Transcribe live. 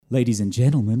Ladies and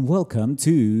gentlemen, welcome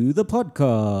to the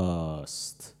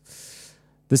podcast.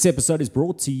 This episode is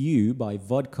brought to you by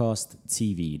Vodcast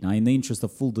TV. Now, in the interest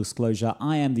of full disclosure,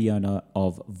 I am the owner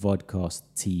of Vodcast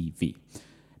TV.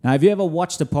 Now, have you ever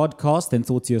watched a podcast and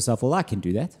thought to yourself, well, I can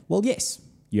do that? Well, yes,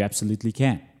 you absolutely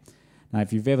can. Now,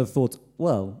 if you've ever thought,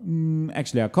 well,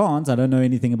 actually I can't, I don't know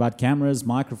anything about cameras,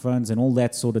 microphones, and all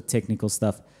that sort of technical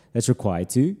stuff that's required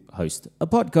to host a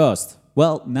podcast.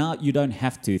 Well, now you don't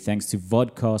have to, thanks to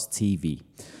Vodcast TV.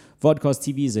 Vodcast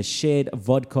TV is a shared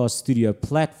vodcast studio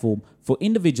platform for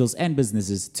individuals and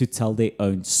businesses to tell their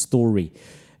own story.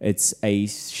 It's a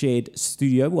shared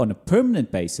studio on a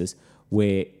permanent basis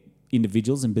where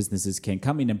individuals and businesses can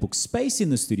come in and book space in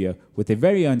the studio with their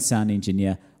very own sound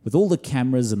engineer, with all the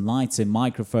cameras and lights and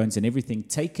microphones and everything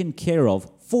taken care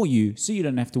of for you, so you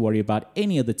don't have to worry about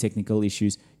any of the technical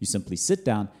issues. You simply sit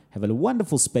down, have a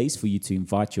wonderful space for you to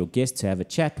invite your guests to have a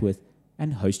chat with,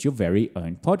 and host your very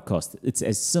own podcast. It's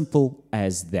as simple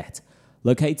as that.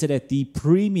 Located at the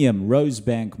premium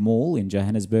Rosebank Mall in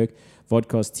Johannesburg,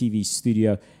 Vodcast TV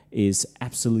studio is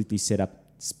absolutely set up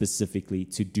specifically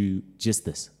to do just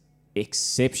this.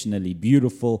 Exceptionally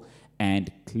beautiful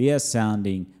and clear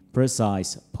sounding,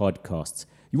 precise podcasts.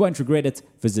 You won't regret it.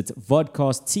 Visit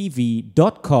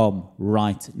vodcasttv.com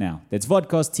right now. That's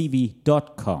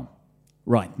vodcasttv.com.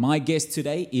 Right, my guest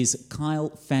today is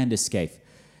Kyle van der Schyff.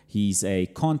 He's a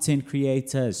content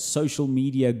creator, a social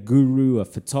media guru, a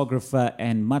photographer,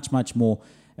 and much, much more,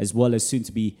 as well as soon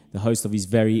to be the host of his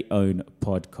very own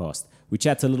podcast. We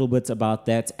chat a little bit about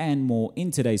that and more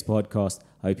in today's podcast.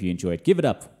 I hope you enjoy it. Give it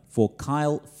up for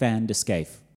Kyle van der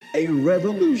Schyff. A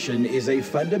revolution is a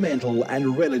fundamental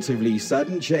and relatively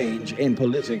sudden change in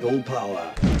political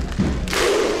power.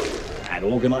 An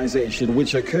organization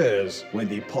which occurs when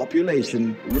the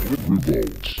population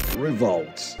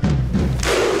revolts.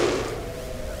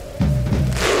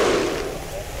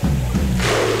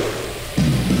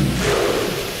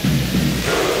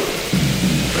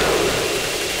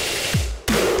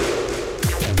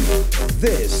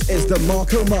 This is the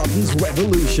Marco Martins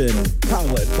Revolution,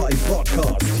 powered by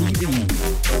Vodcast TV.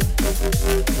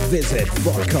 Visit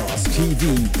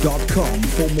vodcasttv.com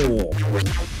for more.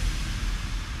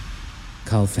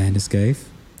 Kyle van der Schyff,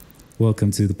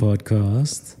 welcome to the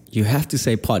podcast. You have to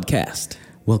say podcast.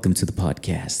 Welcome to the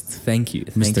podcast. Thank you.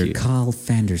 Mr. Kyle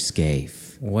van der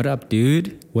Schyff. What up,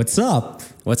 dude? What's up?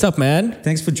 What's up, man?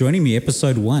 Thanks for joining me,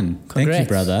 episode 1. Congrats. Thank you,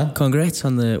 brother. Congrats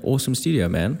on the awesome studio,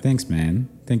 man. Thanks, man.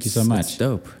 Thank you so much. It's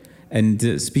dope.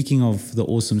 And speaking of the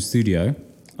awesome studio,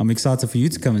 I'm excited for you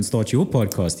to come and start your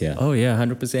podcast here. Oh, yeah,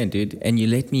 100%, dude. And you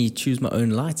let me choose my own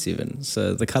lights even.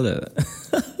 So the color.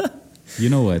 You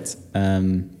know what?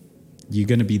 You're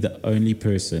going to be the only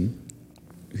person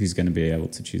who's going to be able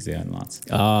to choose their own lights.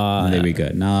 There we go.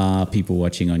 Now people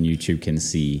watching on YouTube can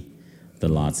see the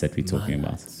lights that we're talking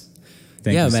about.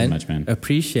 Thank you so much, man.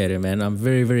 Appreciate it, man. I'm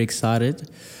very, very excited.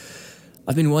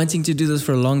 I've been wanting to do this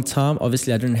for a long time.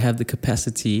 Obviously, I didn't have the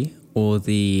capacity or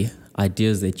the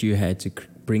ideas that you had to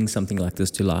bring something like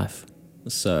this to life.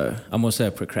 So I'm also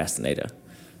a procrastinator.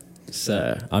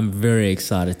 So I'm very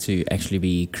excited to actually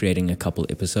be creating a couple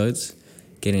episodes,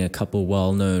 getting a couple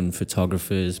well-known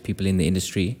photographers, people in the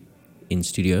industry in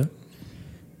studio,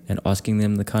 and asking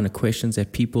them the kind of questions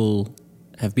that people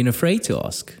have been afraid to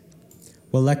ask.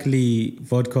 Well, luckily,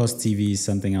 Vodcast TV is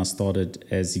something I started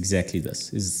as exactly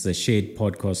this. It's a shared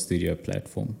podcast studio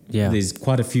platform. Yeah. There's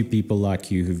quite a few people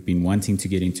like you who've been wanting to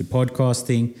get into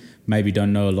podcasting, maybe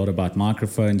don't know a lot about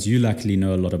microphones. You luckily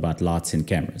know a lot about lights and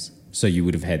cameras. So you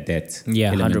would have had that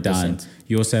element 100%. down.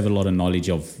 You also have a lot of knowledge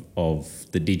of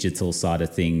the digital side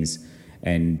of things.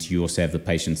 And you also have the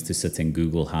patience to sit and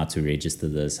Google how to register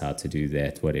this, how to do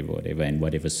that, whatever, and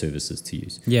whatever services to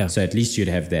use. Yeah. So at least you'd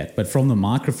have that. But from the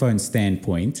microphone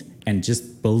standpoint and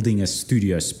just building a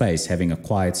studio space, having a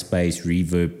quiet space,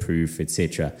 reverb proof,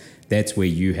 etc., that's where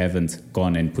you haven't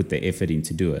gone and put the effort in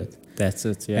to do it. That's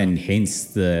it, yeah. And hence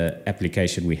the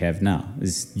application we have now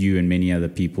is you and many other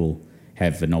people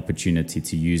have an opportunity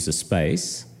to use a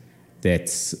space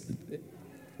that's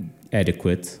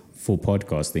adequate for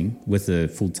podcasting with a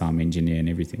full-time engineer and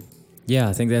everything. Yeah,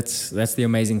 I think that's the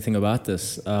amazing thing about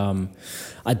this. I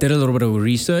did a little bit of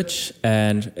research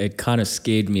and it kind of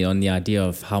scared me on the idea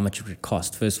of how much it would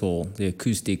cost. First of all, the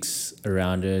acoustics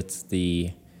around it,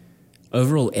 the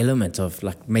overall element of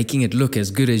like making it look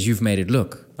as good as you've made it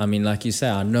look. I mean, like you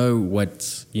say, I know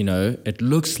what, it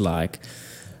looks like,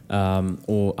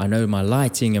 or I know my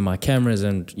lighting and my cameras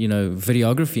and,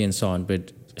 videography and so on,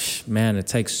 but man, it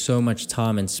takes so much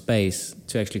time and space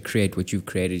to actually create what you've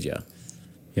created here.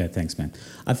 Yeah, thanks, man.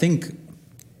 I think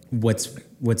what's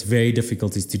very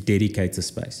difficult is to dedicate a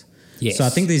space. Yes. So I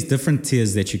think there's different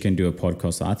tiers that you can do a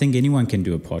podcast. I think anyone can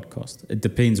do a podcast. It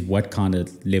depends what kind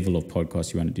of level of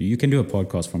podcast you want to do. You can do a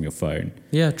podcast from your phone.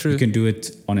 Yeah, true. You can do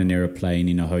it on an airplane,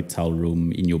 in a hotel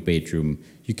room, in your bedroom.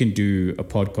 You can do a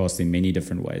podcast in many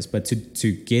different ways. But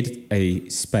to get a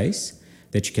space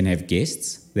that you can have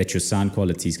guests, that your sound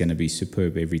quality is going to be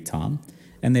superb every time,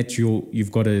 and that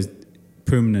you've got a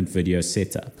permanent video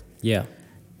setup. Yeah.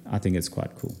 I think it's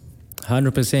quite cool.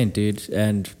 100%, dude.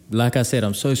 And like I said,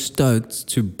 I'm so stoked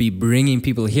to be bringing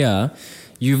people here.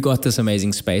 You've got this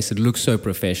amazing space. It looks so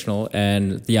professional.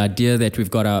 And the idea that we've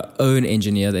got our own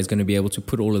engineer that's going to be able to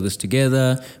put all of this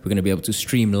together. We're going to be able to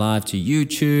stream live to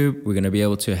YouTube. We're going to be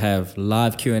able to have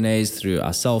live Q&As through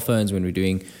our cell phones when we're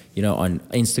doing, on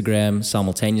Instagram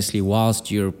simultaneously whilst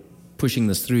you're pushing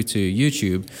this through to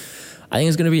YouTube. I think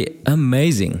it's going to be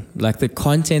amazing. Like the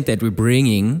content that we're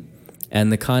bringing and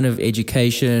the kind of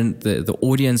education, the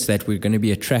audience that we're going to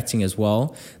be attracting as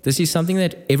well. This is something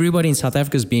that everybody in South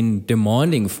Africa has been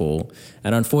demanding for.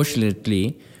 And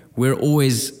unfortunately, we're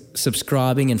always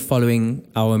subscribing and following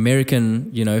our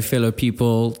American, fellow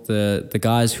people, the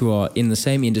guys who are in the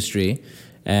same industry.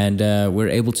 And we're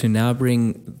able to now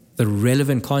bring the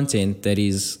relevant content that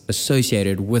is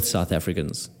associated with South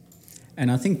Africans. And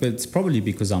I think it's probably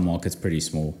because our market's pretty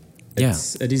small.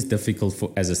 It is difficult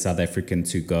as a South African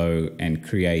to go and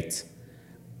create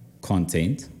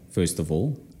content, first of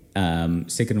all.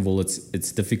 Second of all,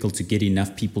 it's difficult to get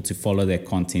enough people to follow that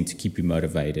content to keep you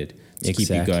motivated, to keep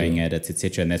you going at it,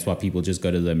 etc. And that's why people just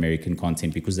go to the American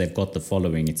content because they've got the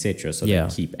following, etc. So they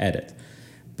keep at it.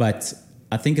 But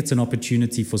I think it's an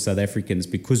opportunity for South Africans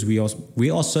because we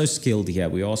are so skilled here.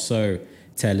 We are so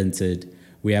talented.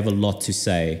 We have a lot to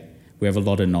say. We have a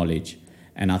lot of knowledge.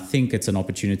 And I think it's an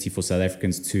opportunity for South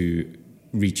Africans to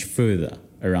reach further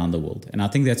around the world. And I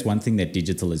think that's one thing that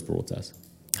digital has brought us.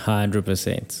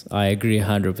 100%. I agree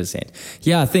 100%.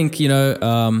 Yeah, I think,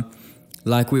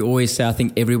 like we always say, I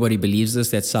think everybody believes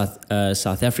this, that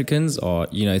South Africans are,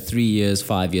 3 years,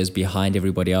 5 years behind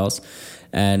everybody else.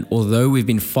 And although we've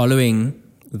been following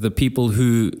the people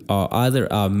who are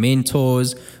either our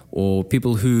mentors or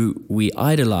people who we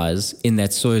idolize in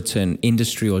that certain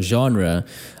industry or genre,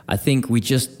 I think we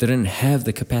just didn't have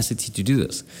the capacity to do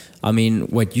this. I mean,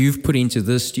 what you've put into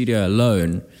this studio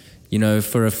alone,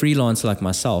 for a freelancer like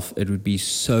myself, it would be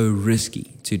so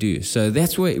risky to do. So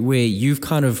that's where you've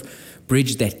kind of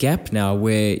bridged that gap now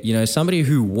where, somebody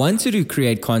who wanted to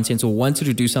create content or wanted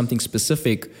to do something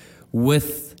specific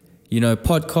with,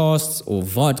 podcasts or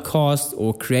vodcasts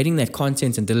or creating that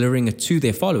content and delivering it to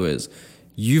their followers,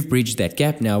 you've bridged that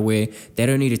gap now where they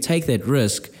don't need to take that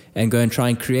risk and go and try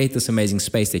and create this amazing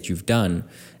space that you've done.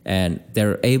 And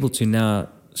they're able to now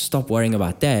stop worrying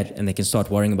about that and they can start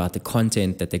worrying about the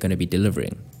content that they're going to be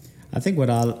delivering. I think what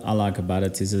I like about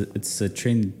it is it's a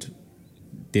trend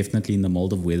definitely in the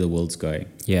mold of where the world's going.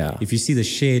 Yeah. If you see the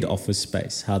shared office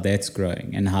space, how that's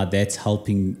growing and how that's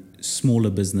helping smaller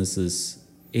businesses,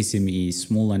 SMEs,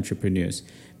 small entrepreneurs,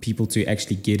 people to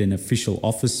actually get an official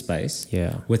office space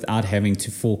without having to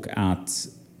fork out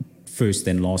first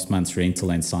and last month's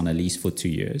rental and sign a lease for 2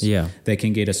 years. Yeah. They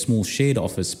can get a small shared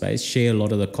office space, share a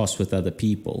lot of the costs with other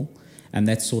people. And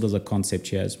that's sort of the concept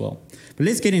here as well. But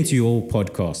let's get into your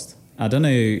podcast. I don't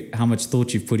know how much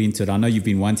thought you've put into it. I know you've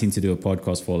been wanting to do a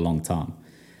podcast for a long time.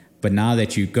 But now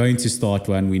that you're going to start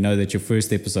one, we know that your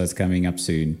first episode's coming up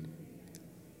soon.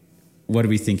 What are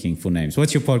we thinking for names?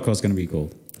 What's your podcast going to be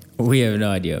called? We have no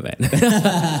idea,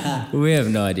 man. We have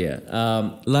no idea.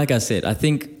 Like I said, I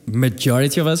think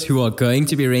majority of us who are going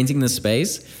to be renting the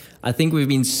space, I think we've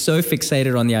been so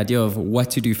fixated on the idea of what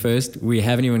to do first. We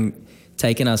haven't even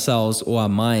taken ourselves or our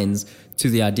minds to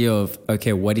the idea of,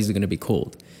 okay, what is it going to be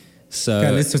called? So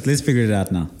okay, let's figure it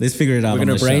out now. Let's figure it out. We're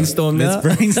going to brainstorm now?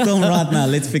 Let's brainstorm right now.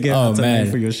 Let's figure out a name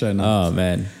for your show now. Oh,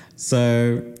 man.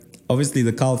 So obviously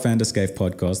the Carl van der Schyff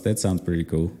podcast, that sounds pretty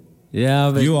cool.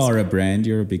 Yeah, but you are a brand.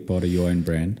 You're a big part of your own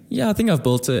brand. Yeah, I think I've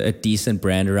built a decent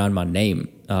brand around my name,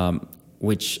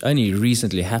 which only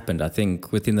recently happened. I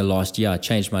think within the last year, I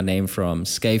changed my name from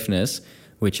Schyffness,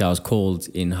 which I was called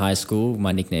in high school,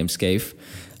 my nickname Schyff.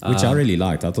 Which I really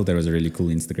liked. I thought that was a really cool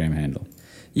Instagram handle.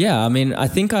 Yeah, I mean, I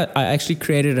think I actually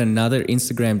created another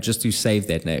Instagram just to save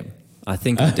that name. I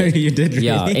think I did. You did, really?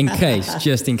 Yeah,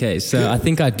 just in case. So I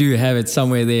think I do have it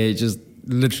somewhere there, just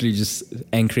literally just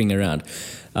anchoring around.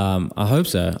 I hope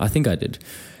so. I think I did.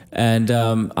 And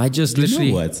I just literally...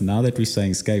 You know what? Now that we're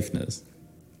saying Schyffness,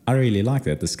 I really like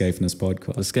that, the Schyffness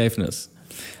podcast. The Schyffness.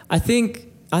 I think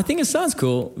I think it sounds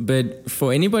cool, but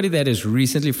for anybody that has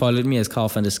recently followed me as Carl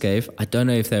van der Schyff, I don't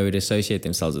know if they would associate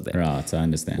themselves with that. Right, I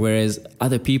understand. Whereas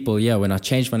other people, when I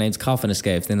changed my name to Carl van der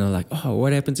Schyff, then they're like, oh,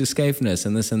 what happened to Schaefness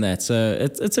and this and that. So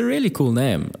it's a really cool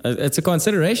name. It's a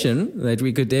consideration that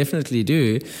we could definitely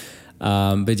do.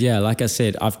 But yeah, like I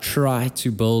said, I've tried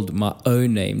to build my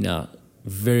own name now.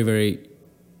 Very, very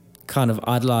kind of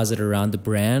idolize it around the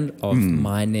brand of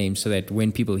my name so that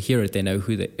when people hear it, they know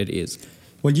who it is.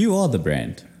 Well, you are the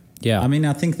brand. Yeah. I mean,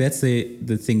 I think that's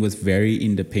the thing with very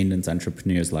independent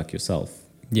entrepreneurs like yourself.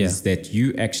 Yeah. Is that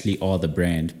you actually are the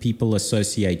brand. People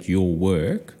associate your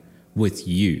work with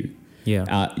you.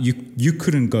 Yeah. You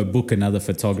couldn't go book another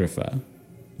photographer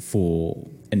for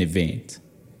an event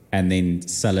and then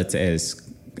sell it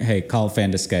as, hey, Carl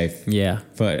van der Schyff. Yeah.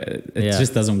 It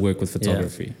just doesn't work with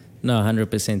photography. Yeah. No,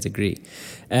 100% agree.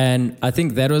 And I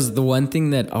think that was the one thing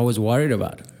that I was worried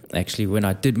about, actually, when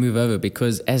I did move over,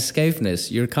 because as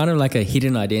Schaefness, you're kind of like a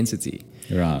hidden identity.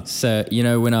 Right. So,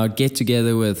 when I would get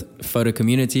together with photo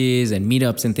communities and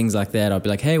meetups and things like that, I'd be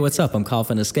like, hey, what's up? I'm Carl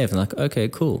van der Schyff. And like, okay,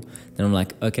 cool. Then I'm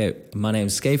like, okay, my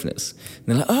name's Schaefness. And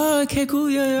they're like, oh, okay, cool.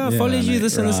 Yeah, I followed you,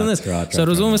 this and this and this. So it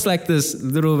was almost like this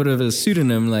little bit of a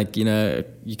pseudonym, like,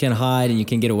 you can hide and you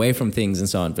can get away from things and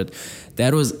so on. But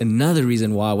that was another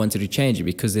reason why I wanted to change it,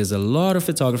 because there's a lot of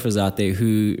photographers out there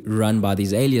who run by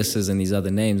these aliases and these other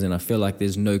names, and I feel like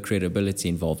there's no credibility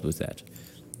involved with that.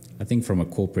 I think from a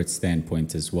corporate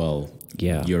standpoint as well,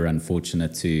 you're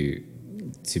unfortunate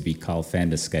to be Carl van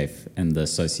der Schyff and the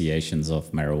associations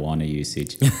of marijuana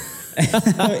usage.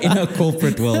 In a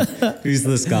corporate world, who's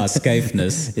this guy,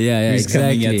 Schaefness? Who's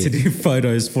coming here to do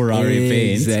photos for our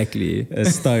event? Exactly. A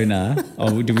stoner.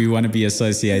 Or do we want to be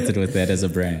associated with that as a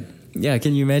brand? Yeah,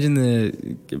 can you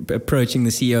imagine approaching the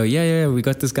CEO? Yeah, we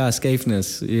got this guy,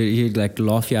 Schaefness. He'd like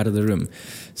laugh you out of the room.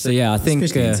 So yeah, I think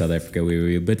especially in South Africa,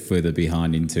 we're a bit further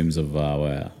behind in terms of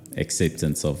our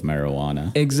acceptance of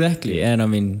marijuana. Exactly, and I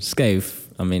mean Schyff.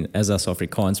 I mean, as us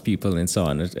Afrikaans people and so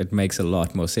on, it makes a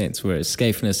lot more sense. Whereas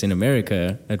Schaefness in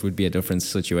America, it would be a different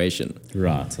situation.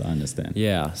 Right, I understand.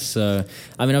 Yeah, so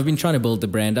I mean, I've been trying to build the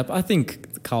brand up. I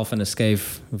think the Carl van der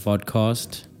Schyff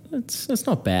vodcast, it's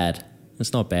not bad.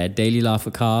 It's not bad. Daily life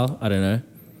of Carl, I don't know.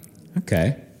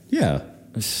 Okay, yeah,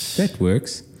 that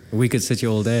works. We could sit here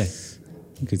all day.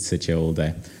 We could sit here all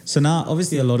day. So now,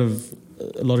 obviously, a lot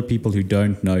of people who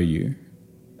don't know you,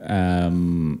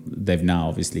 they've now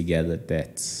obviously gathered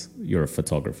that you're a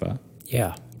photographer.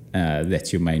 Yeah.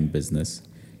 That's your main business.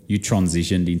 You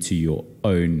transitioned into your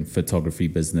own photography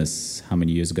business how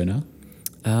many years ago now?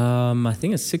 I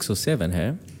think it's 6 or 7,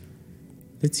 hey?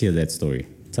 Let's hear that story.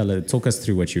 Talk us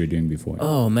through what you were doing before.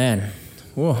 Oh, man.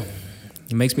 Whoa.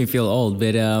 It makes me feel old.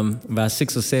 But about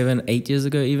 6 or 7, 8 years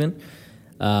ago even,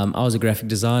 I was a graphic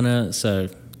designer. So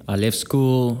I left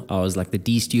school. I was like the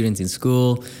D student in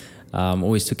school.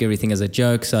 Always took everything as a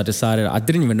joke. So I decided I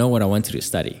didn't even know what I wanted to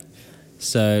study.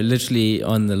 So literally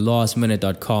on the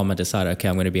lastminute.com, I decided, okay,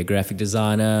 I'm going to be a graphic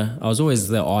designer. I was always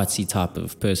the artsy type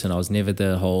of person. I was never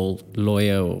the whole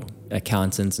lawyer or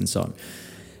accountant and so on.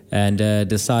 And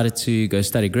decided to go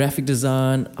study graphic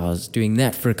design. I was doing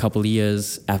that for a couple of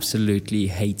years, absolutely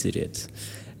hated it.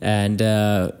 And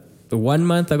 1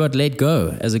 month I got let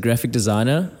go as a graphic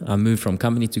designer. I moved from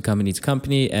company to company to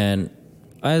company, and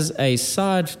as a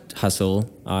side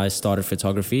hustle, I started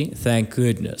photography, thank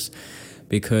goodness.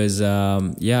 Because, I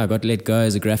got let go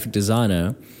as a graphic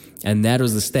designer, and that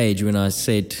was the stage when I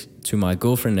said to my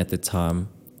girlfriend at the time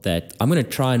that I'm going to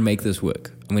try and make this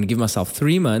work. I'm going to give myself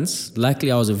 3 months. Luckily,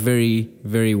 I was a very,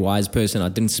 very wise person. I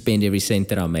didn't spend every cent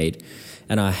that I made.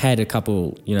 And I had a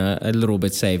couple, a little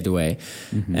bit saved away.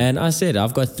 Mm-hmm. And I said,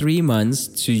 I've got 3 months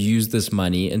to use this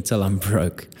money until I'm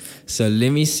broke. So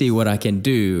let me see what I can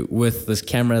do with this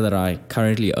camera that I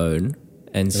currently own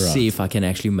and see if I can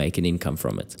actually make an income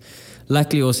from it.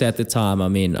 Luckily, also at the time,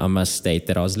 I must state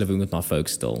that I was living with my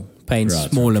folks still, paying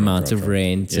small amounts of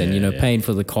rent and, paying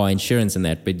for the car insurance and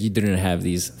that, but you didn't have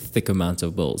these thick amounts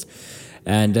of bills.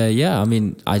 And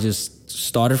I just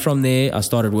started from there. I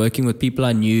started working with people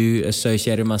I knew,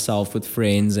 associated myself with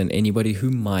friends and anybody who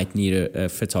might need a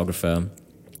photographer.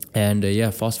 And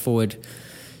fast forward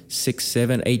 6,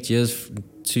 7, 8 years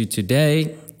to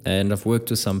today, and I've worked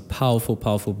with some powerful,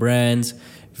 powerful brands.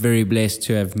 Very blessed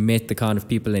to have met the kind of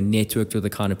people and networked with the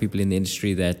kind of people in the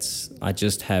industry that I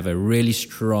just have a really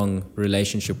strong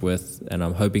relationship with, and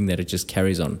I'm hoping that it just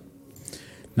carries on.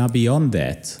 Now, beyond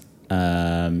that,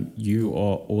 you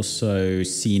are also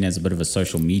seen as a bit of a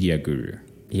social media guru.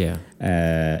 Yeah.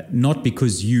 Not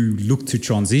because you look to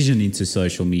transition into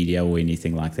social media or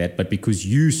anything like that, but because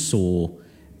you saw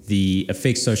the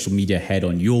effect social media had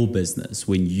on your business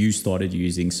when you started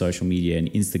using social media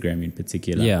and Instagram in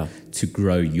particular to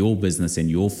grow your business and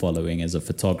your following as a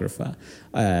photographer.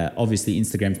 Obviously,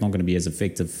 Instagram's not going to be as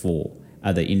effective for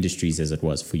other industries as it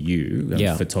was for you.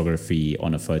 Photography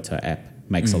on a photo app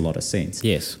makes a lot of sense.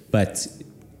 Yes. But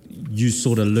you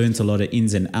sort of learned a lot of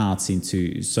ins and outs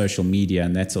into social media,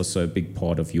 and that's also a big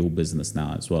part of your business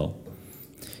now as well.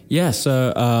 Yeah,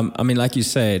 so, I mean, like you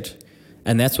said,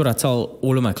 and that's what I tell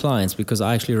all of my clients, because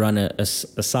I actually run a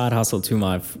side hustle to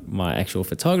my actual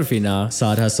photography now.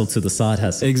 Side hustle to the side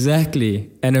hustle. Exactly.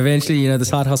 And eventually, you know, the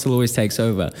side hustle always takes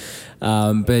over.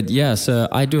 But yeah, so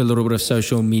I do a little bit of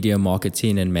social media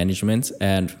marketing and management.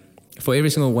 And for every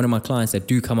single one of my clients that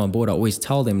do come on board, I always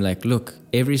tell them, like, look,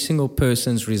 every single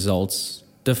person's results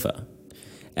differ.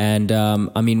 And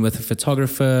I mean, with a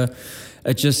photographer,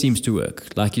 it just seems to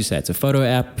work. Like you said, it's a photo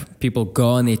app. People go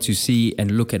on there to see and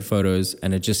look at photos,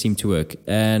 and it just seemed to work.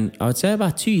 And I would say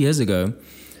about 2 years ago,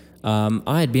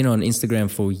 I had been on Instagram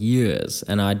for years,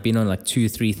 and I'd been on like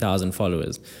 2,000-3,000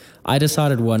 followers. I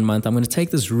decided 1 month, I'm going to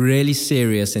take this really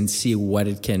serious and see what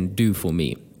it can do for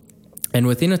me. And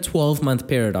within a 12-month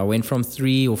period, I went from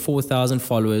 3,000 or 4,000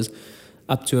 followers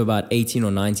up to about 18,000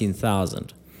 or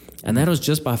 19,000. And that was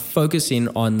just by focusing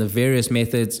on the various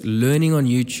methods, learning on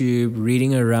YouTube,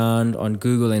 reading around on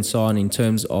Google and so on in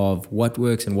terms of what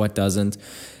works and what doesn't.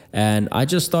 And I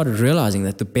just started realizing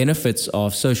that the benefits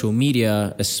of social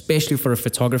media, especially for a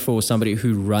photographer or somebody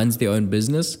who runs their own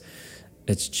business,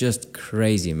 it's just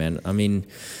crazy, man. I mean...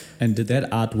 And did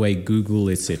that outweigh Google,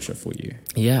 etc. for you?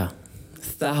 Yeah.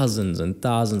 Thousands and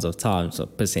thousands of times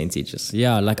of percentages.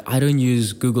 Yeah, like I don't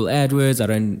use Google AdWords.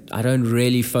 I don't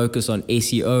really focus on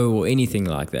SEO or anything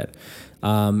like that.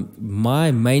 My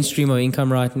mainstream of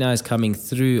income right now is coming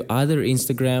through either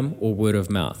Instagram or word of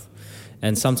mouth,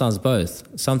 and sometimes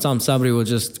both. Sometimes somebody will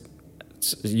just,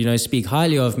 you know, speak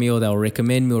highly of me, or they'll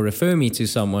recommend me or refer me to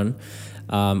someone,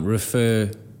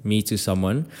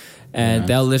 and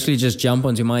they'll literally just jump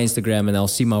onto my Instagram and they'll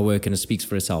see my work and it speaks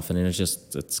for itself, and then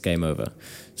it's game over.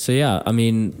 So yeah, I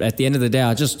mean, at the end of the day,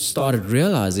 I just started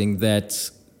realizing that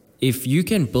if you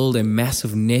can build a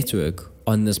massive network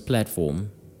on this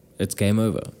platform, it's game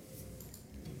over.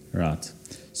 Right.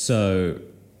 So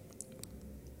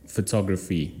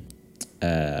photography,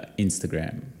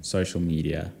 Instagram, social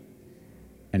media,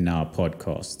 and now a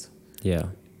podcast. Yeah.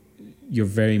 You're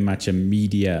very much a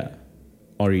media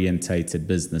orientated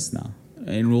business now.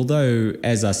 And although,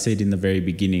 as I said in the very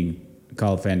beginning,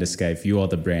 Carl van der Schyff, you are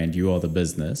the brand, you are the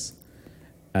business,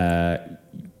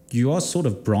 you are sort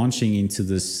of branching into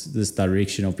this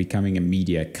direction of becoming a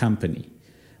media company.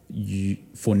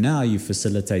 For now, you're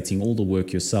facilitating all the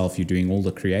work yourself, you're doing all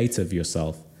the creative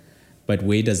yourself, but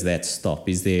where does that stop?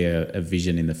 Is there a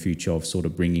vision in the future of sort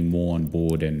of bringing more on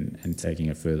board and taking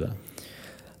it further?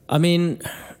 I mean,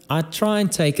 I try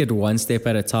and take it one step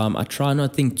at a time. I try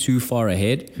not to think too far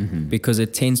ahead because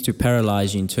it tends to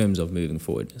paralyze you in terms of moving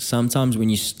forward. Sometimes when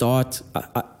you start,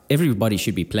 everybody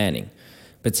should be planning,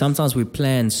 but sometimes we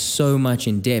plan so much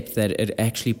in depth that it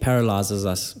actually paralyzes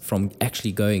us from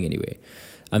actually going anywhere.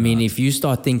 I mean, if you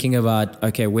start thinking about,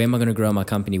 okay, where am I going to grow my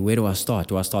company? Where do I start?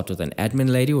 Do I start with an admin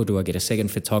lady, or do I get a second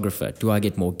photographer? Do I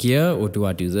get more gear, or do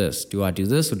I do this? Do I do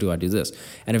this, or do I do this?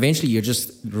 And eventually you're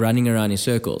just running around in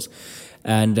circles.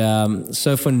 And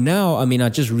so for now, I mean, I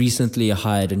just recently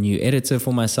hired a new editor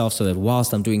for myself so that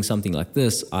whilst I'm doing something like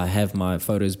this, I have my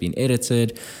photos being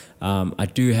edited. I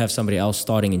do have somebody else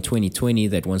starting in 2020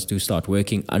 that wants to start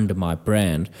working under my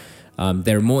brand.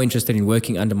 They're more interested in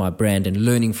working under my brand and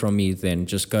learning from me than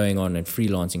just going on and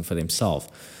freelancing for themselves.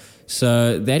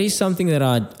 So that is something that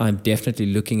I'm definitely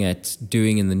looking at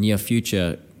doing in the near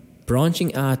future,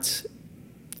 branching out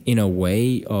in a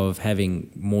way of having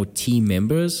more team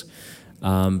members.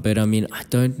 But I mean, I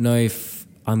don't know if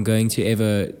I'm going to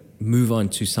ever move on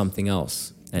to something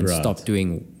else and stop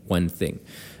doing one thing.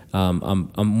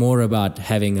 I'm more about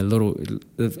having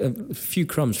a few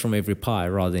crumbs from every pie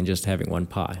rather than just having one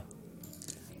pie.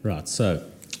 Right. So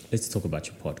let's talk about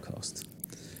your podcast.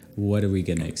 What are we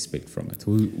going to expect from it?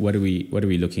 What are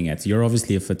we looking at? You're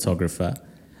obviously a photographer.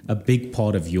 A big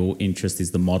part of your interest is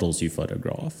the models you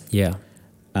photograph. Yeah.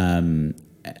 And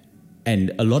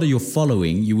a lot of your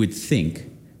following, you would think,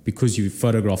 because you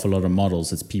photograph a lot of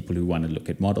models, it's people who want to look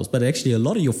at models. But actually, a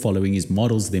lot of your following is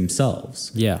models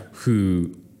themselves. Yeah.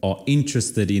 Who are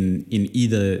interested in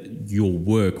either your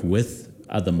work with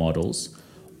other models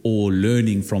or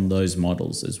learning from those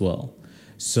models as well.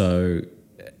 So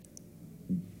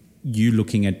you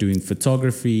looking at doing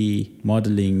photography,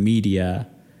 modeling, media,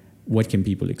 what can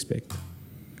people expect?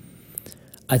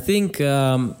 I think,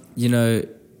 in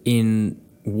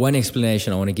one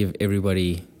explanation, I want to give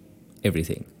everybody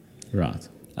everything. Right.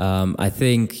 I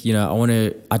think,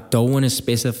 I don't want to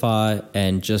specify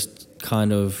and just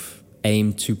kind of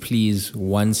aim to please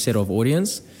one set of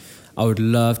audience. I would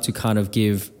love to kind of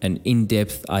give an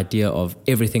in-depth idea of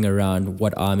everything around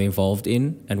what I'm involved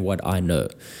in and what I know.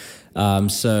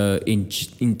 So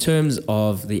in terms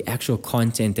of the actual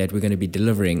content that we're going to be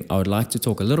delivering, I would like to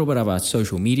talk a little bit about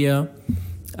social media,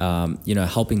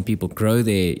 helping people grow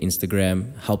their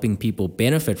Instagram, helping people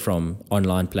benefit from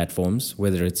online platforms,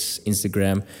 whether it's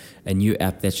Instagram, a new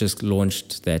app that's just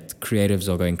launched that creatives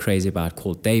are going crazy about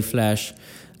called Dayflash.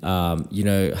 How you can...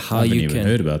 I haven't even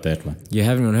heard about that one. You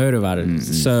haven't even heard about it.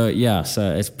 Mm-hmm.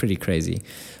 So it's pretty crazy.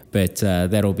 But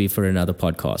that'll be for another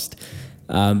podcast.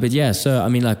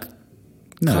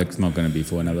 No, it's not going to be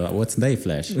for another. What's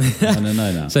Dayflash? No.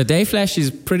 No. So Dayflash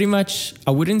is pretty much,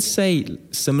 I wouldn't say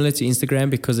similar to Instagram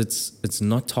because it's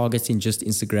not targeting just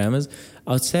Instagrammers.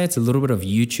 I would say it's a little bit of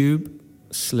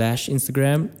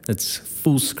YouTube/Instagram. It's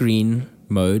full screen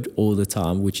mode all the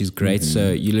time, which is great. Mm-hmm.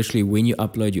 So you literally, when you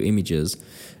upload your images,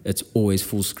 it's always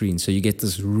full screen. So you get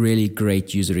this really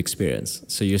great user experience.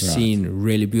 So you're seeing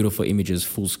really beautiful images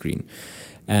full screen.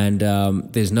 And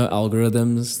there's no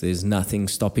algorithms. There's nothing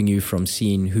stopping you from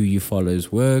seeing who you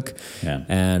follow's work. Yeah.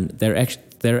 And they're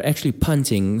actually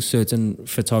punting certain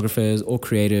photographers or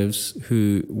creatives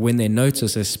who, when they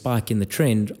notice a spike in the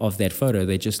trend of that photo,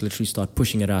 they just literally start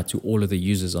pushing it out to all of the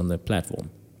users on the platform.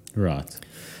 Right.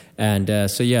 And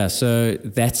so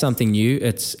that's something new.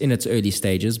 It's in its early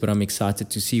stages, but I'm excited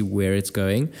to see where it's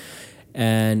going.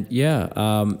 And we're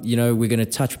going to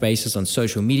touch bases on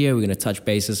social media. We're going to touch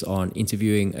bases on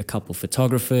interviewing a couple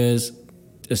photographers,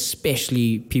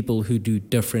 especially people who do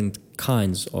different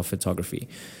kinds of photography.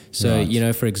 So,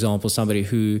 for example, somebody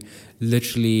who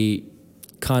literally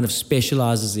kind of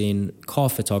specializes in car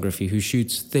photography, who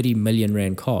shoots 30 million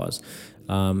rand cars.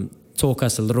 Talk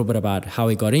us a little bit about how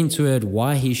he got into it,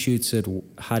 why he shoots it,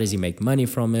 how does he make money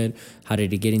from it, how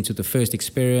did he get into the first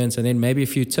experience, and then maybe a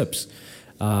few tips.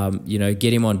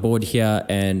 Get him on board here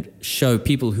and show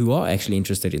people who are actually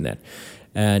interested in that.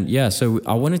 And so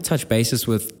I want to touch bases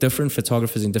with different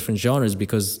photographers in different genres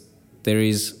because there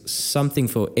is something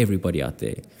for everybody out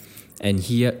there. And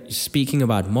here, speaking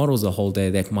about models the whole day,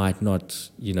 that might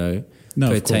not,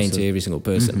 pertain to every single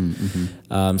person.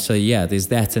 Mm-hmm, mm-hmm. There's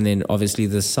that. And then obviously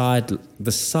the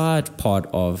side part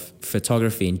of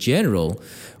photography in general,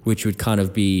 which would kind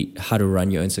of be how to run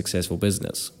your own successful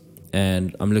business.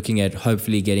 And I'm looking at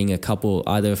hopefully getting a couple,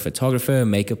 either photographer,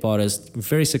 makeup artist,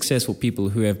 very successful people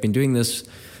who have been doing this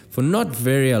for not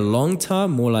very a long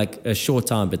time, more like a short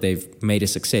time, but they've made a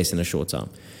success in a short time.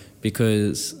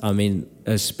 Because,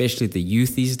 especially the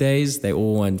youth these days, they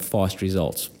all want fast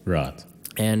results. Right.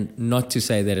 And not to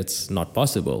say that it's not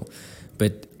possible,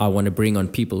 but I want to bring on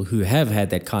people who have had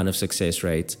that kind of success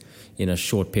rate in a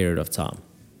short period of time.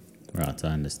 Right, I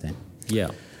understand.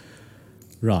 Yeah.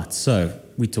 Right, so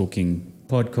we're talking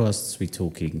podcasts, we're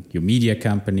talking your media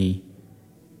company.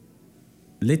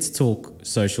 Let's talk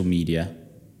social media.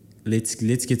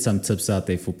 Let's get some tips out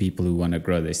there for people who want to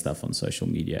grow their stuff on social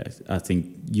media. I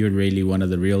think you're really one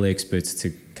of the real experts to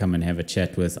come and have a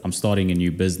chat with. I'm starting a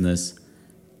new business.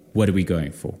 What are we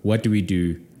going for? What do we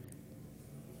do?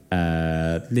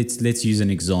 Let's use an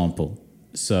example.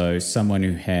 So someone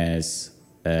who has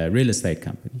a real estate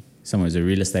company. Someone who's a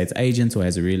real estate agent or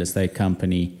has a real estate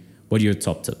company, what are your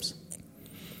top tips?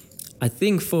 I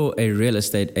think for a real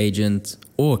estate agent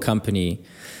or a company,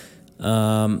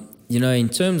 in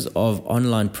terms of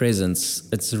online presence,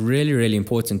 it's really, really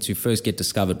important to first get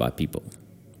discovered by people.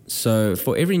 So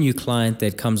for every new client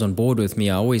that comes on board with me,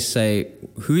 I always say,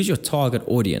 who is your target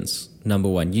audience? Number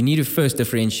one, you need to first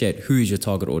differentiate who is your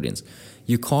target audience.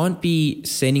 You can't be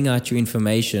sending out your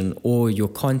information or your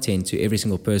content to every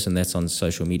single person that's on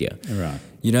social media. Right.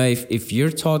 If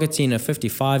you're targeting a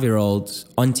 55-year-old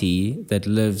auntie that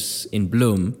lives in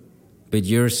Bloem, but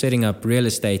you're setting up real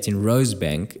estate in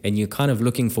Rosebank and you're kind of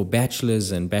looking for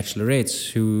bachelors and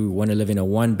bachelorettes who want to live in a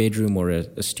one-bedroom or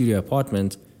a studio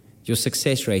apartment, your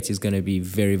success rate is going to be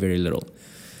very, very little.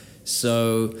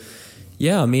 So...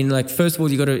 first of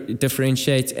all, you got to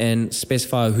differentiate and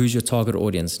specify who's your target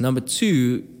audience. Number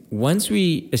two, once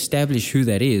we establish who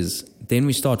that is, then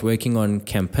we start working on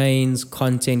campaigns,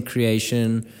 content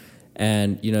creation,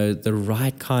 and, the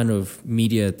right kind of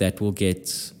media that will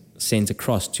get sent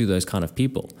across to those kind of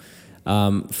people.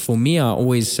 For me, I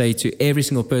always say to every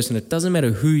single person, it doesn't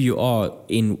matter who you are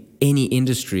in any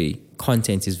industry,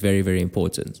 content is very, very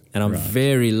important. And I'm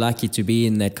very lucky to be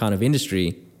in that kind of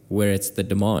industry where it's the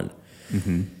demand.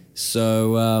 Mm-hmm.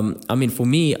 So, for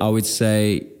me, I would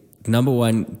say number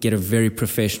one, get a very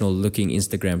professional looking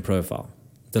Instagram profile.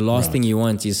 The last thing you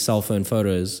want is cell phone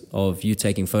photos of you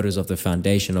taking photos of the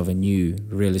foundation of a new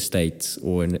real estate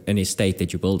or an estate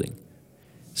that you're building.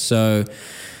 So,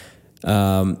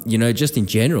 just in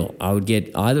general, I would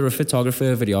get either a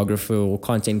photographer, videographer, or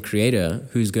content creator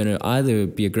who's going to either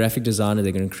be a graphic designer,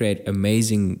 they're going to create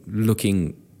amazing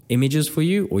looking images for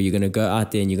you, or you're going to go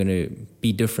out there and you're going to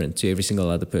be different to every single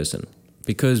other person.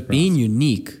 Because being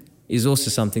unique is also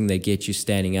something that gets you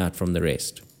standing out from the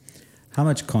rest. How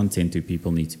much content do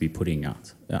people need to be putting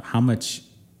out? How much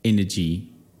energy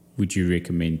would you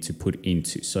recommend to put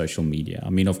into social media? I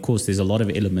mean, of course, there's a lot of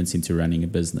elements into running a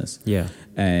business. Yeah.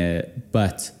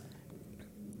 But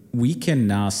we can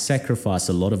now sacrifice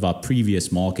a lot of our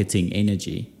previous marketing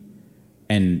energy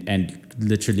and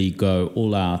literally go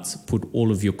all out, put all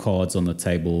of your cards on the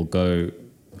table, go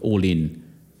all in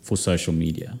for social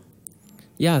media.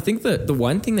 Yeah, I think the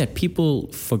one thing that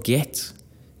people forget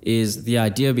is the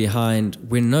idea behind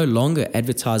we're no longer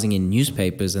advertising in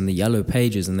newspapers and the yellow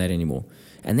pages and that anymore.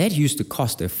 And that used to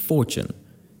cost a fortune.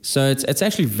 So it's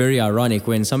actually very ironic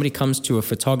when somebody comes to a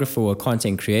photographer or a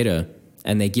content creator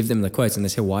and they give them the quotes and they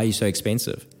say, why are you so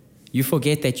expensive? You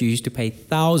forget that you used to pay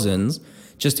thousands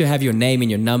just to have your name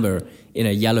and your number in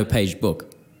a yellow page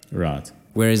book. Right.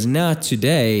 Whereas now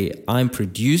today, I'm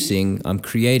producing, I'm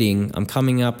creating, I'm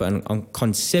coming up and I'm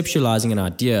conceptualizing an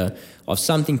idea of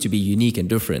something to be unique and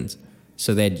different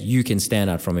so that you can stand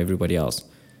out from everybody else.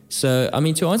 So, I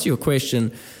mean, to answer your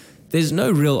question, there's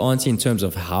no real answer in terms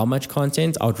of how much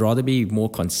content. I would rather be more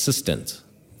consistent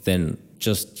than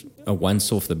just a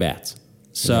once off the bat.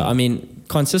 So, I mean,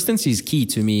 consistency is key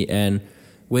to me. And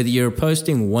whether you're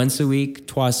posting once a week,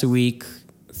 twice a week,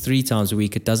 3 times a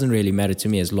week, it doesn't really matter to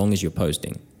me as long as you're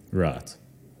posting. Right.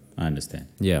 I understand.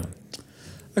 Yeah.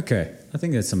 Okay. I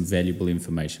think that's some valuable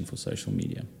information for social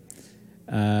media.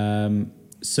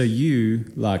 So you,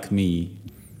 like me,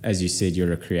 as you said,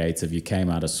 you're a creative. You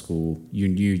came out of school. You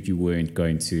knew you weren't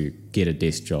going to get a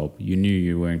desk job. You knew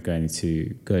you weren't going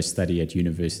to go study at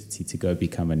university to go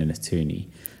become an attorney.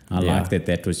 I like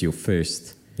that was your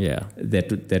first... Yeah,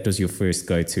 that was your first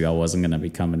go-to. I wasn't going to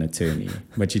become an attorney,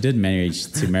 but you did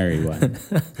manage to marry one.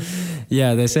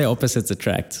 Yeah, they say opposites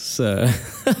attract. So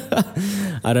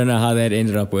I don't know how that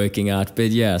ended up working out, but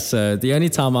yeah. So the only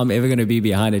time I'm ever going to be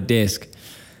behind a desk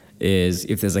is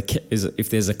if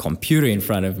there's a computer in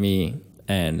front of me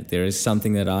and there is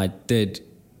something that I did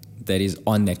that is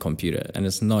on that computer, and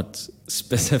it's not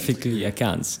specifically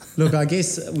accounts. Look, I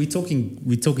guess we're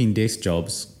talking desk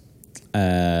jobs.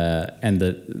 And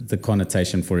the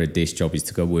connotation for a desk job is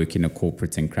to go work in a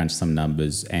corporate and crunch some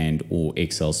numbers and or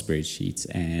Excel spreadsheets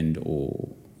and or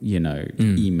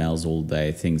emails all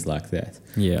day, things like that.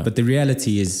 Yeah. But the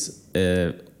reality is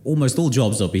almost all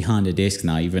jobs are behind a desk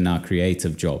now, even our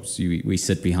creative jobs. We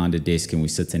sit behind a desk and we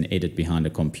sit and edit behind a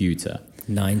computer.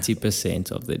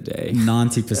 90% of the day.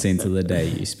 90% of the day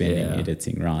you're spending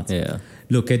editing, right? Yeah.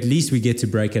 Look, at least we get to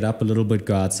break it up a little bit,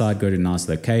 go outside, go to nice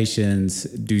locations,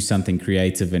 do something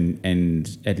creative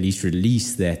and at least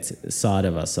release that side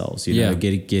of ourselves,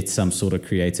 get some sort of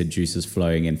creative juices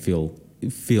flowing and feel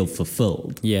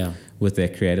fulfilled with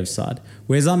that creative side.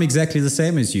 Whereas I'm exactly the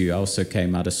same as you. I also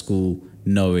came out of school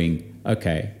knowing,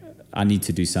 okay, I need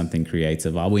to do something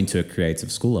creative. I went to a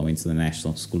creative school. I went to the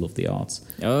National School of the Arts.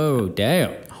 Oh,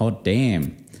 damn. Hot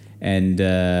damn. And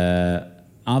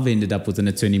I've ended up with an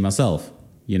attorney myself,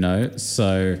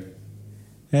 So,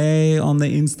 hey, on the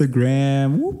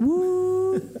Instagram. Whoop,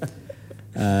 whoop.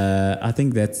 I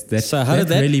think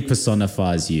that really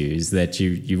personifies you, is that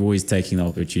you've always taken the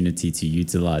opportunity to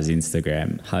utilize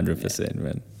Instagram. 100%,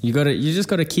 man. You just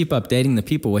got to keep updating the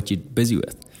people what you're busy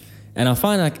with. And I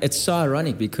find like it's so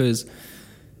ironic because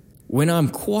when I'm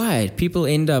quiet, people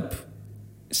end up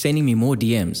sending me more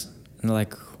DMs. And they're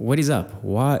like, what is up?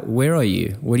 Why? Where are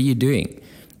you? What are you doing?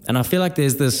 And I feel like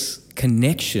there's this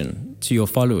connection to your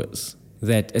followers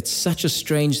that it's such a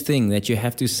strange thing that you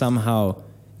have to somehow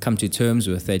come to terms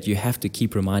with, that you have to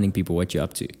keep reminding people what you're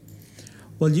up to.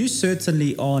 Well, you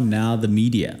certainly are now the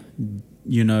media.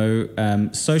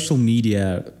 Social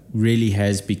media really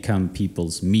has become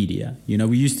people's media.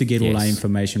 We used to get all our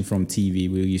information from TV.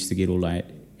 We used to get all our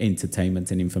entertainment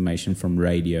and information from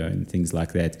radio and things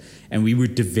like that. And we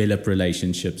would develop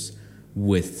relationships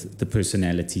with the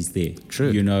personalities there.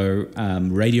 True.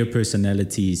 Radio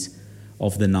personalities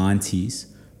of the 90s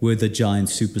were the giant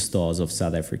superstars of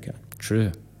South Africa.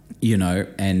 True.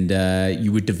 And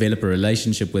you would develop a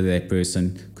relationship with that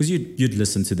person because you'd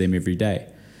listen to them every day.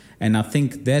 And I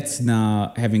think that's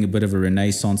now having a bit of a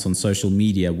renaissance on social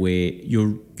media, where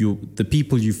the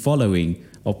people you're following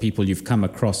are people you've come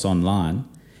across online,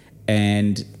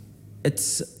 and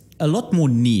it's a lot more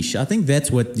niche. I think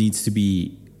that's what needs to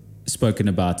be spoken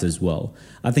about as well.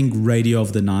 I think radio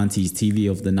of the 90s, TV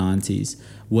of the 90s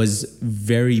was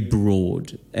very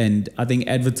broad. And I think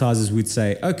advertisers would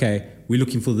say, okay, we're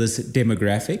looking for this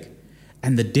demographic.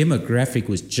 And the demographic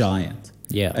was giant.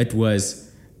 Yeah. It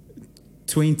was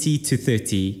 20 to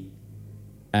 30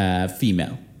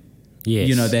 female. Yes.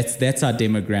 You know, that's our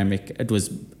demographic.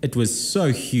 It was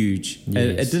so huge.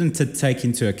 Yes. It didn't take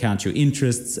into account your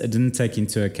interests. It didn't take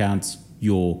into account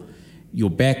your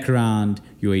background,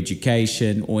 your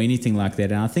education, or anything like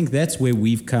that. And I think that's where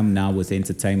we've come now with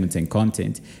entertainment and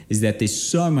content, is that there's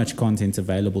so much content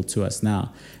available to us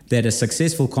now that a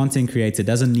successful content creator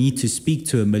doesn't need to speak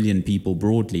to 1 million people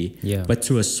broadly, but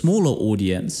to a smaller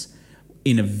audience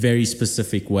in a very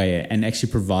specific way, and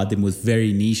actually provide them with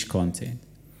very niche content.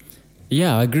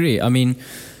 Yeah, I agree. I mean,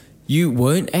 you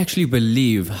won't actually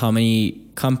believe how many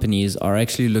companies are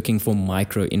actually looking for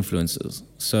micro influencers.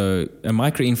 So a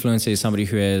micro influencer is somebody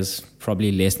who has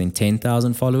probably less than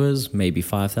 10,000 followers, maybe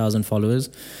 5,000 followers.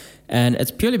 And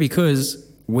it's purely because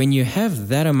when you have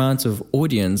that amount of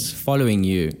audience following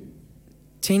you,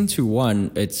 10 to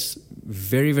 1, it's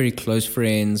very, very close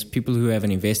friends, people who have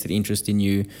an invested interest in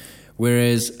you.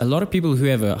 Whereas a lot of people who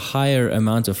have a higher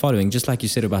amount of following, just like you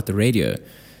said about the radio,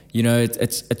 you know,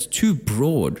 it's too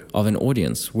broad of an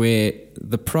audience where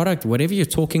the product, whatever you're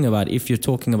talking about, if you're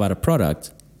talking about a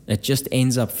product, it just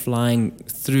ends up flying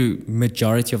through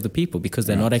majority of the people because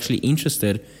they're not actually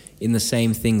interested in the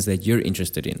same things that you're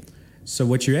interested in. So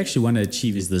what you actually want to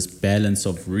achieve is this balance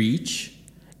of reach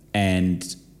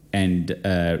and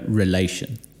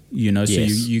relation. You know, so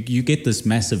you get this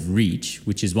massive reach,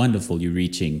 which is wonderful. You're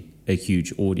reaching a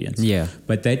huge audience. Yeah.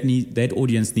 But that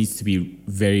audience needs to be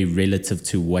very relative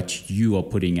to what you are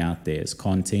putting out there as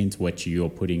content, what you are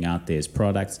putting out there as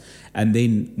products. And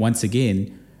then once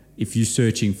again, if you're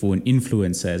searching for an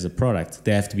influencer as a product,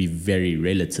 they have to be very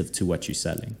relative to what you're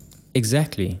selling.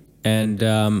 Exactly. And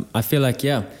I feel like,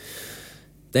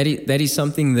 that is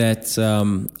something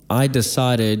that I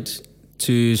decided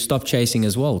to stop chasing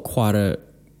as well quite a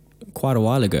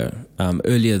while ago,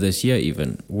 earlier this year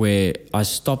even, where I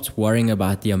stopped worrying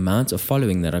about the amount of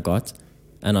following that I got,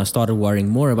 and I started worrying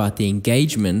more about the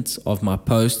engagement of my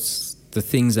posts, the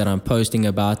things that I'm posting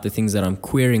about, the things that I'm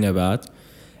querying about,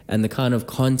 and the kind of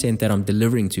content that I'm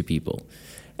delivering to people.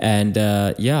 And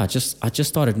I just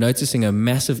started noticing a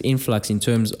massive influx in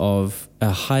terms of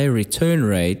a higher return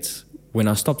rate when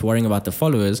I stopped worrying about the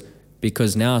followers,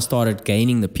 because now I started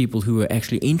gaining the people who were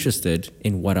actually interested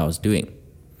in what I was doing.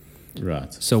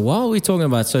 Right. So while we're talking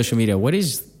about social media, what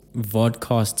is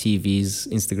Vodcast TV's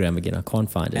Instagram again? I can't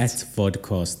find it. At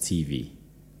Vodcast TV.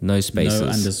 No spaces. No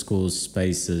underscores,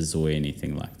 spaces, or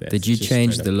anything like that. Did you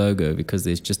change the logo? Because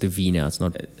there's just a V now. It's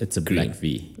not. It's a green. black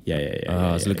V. Yeah.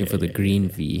 I was looking for the green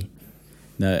V.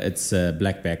 No, it's a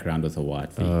black background with a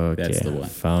white V. Okay, that's the one.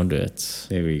 Found it.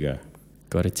 There we go.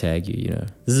 Got to tag you, you know.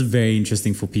 This is very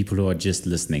interesting for people who are just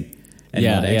listening and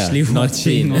not actually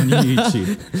watching on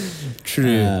YouTube.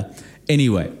 True.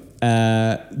 Anyway,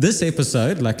 this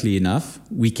episode, luckily enough,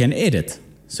 we can edit.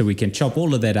 So we can chop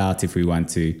all of that out if we want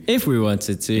to. If we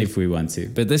wanted to. If we want to.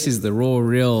 But this is the raw,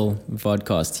 real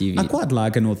Vodcast TV. I quite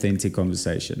like an authentic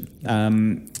conversation.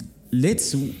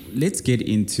 Let's get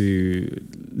into...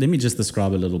 Let me just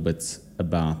describe a little bit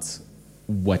about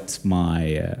what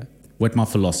my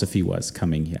philosophy was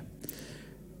coming here.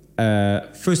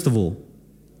 First of all,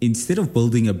 instead of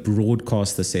building a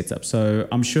broadcaster setup, so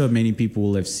I'm sure many people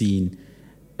will have seen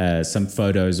some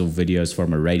photos or videos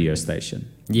from a radio station.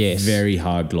 Yes. Very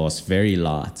high gloss, very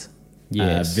light,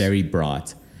 very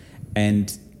bright.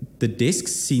 And the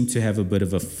desks seem to have a bit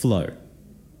of a flow.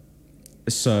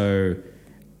 So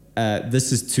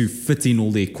this is to fit in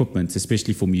all the equipment,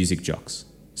 especially for music jocks.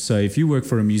 So if you work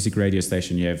for a music radio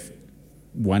station, you have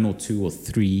 1 or 2 or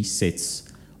 3 sets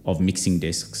of mixing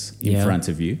desks in front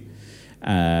of you,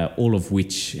 all of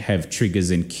which have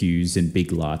triggers and cues and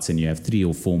big lights, and you have 3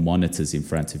 or 4 monitors in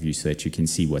front of you so that you can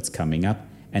see what's coming up,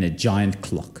 and a giant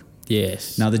clock.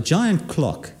 Yes. Now, the giant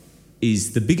clock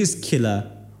is the biggest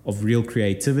killer of real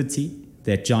creativity.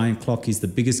 That giant clock is the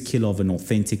biggest killer of an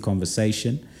authentic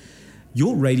conversation.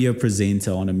 Your radio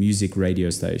presenter on a music radio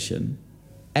station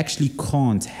actually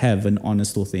can't have an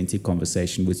honest, authentic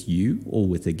conversation with you or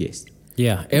with a guest.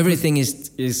 Yeah, everything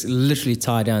is literally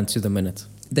tied down to the minute.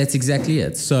 That's exactly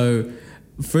it. So,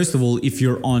 first of all, if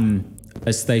you're on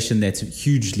a station that's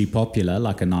hugely popular,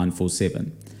 like a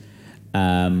 947,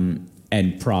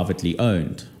 and privately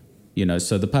owned, you know,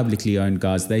 so the publicly owned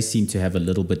guys, they seem to have a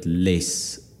little bit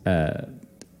less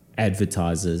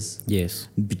advertisers. Yes.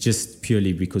 Just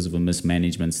purely because of a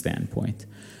mismanagement standpoint.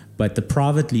 But the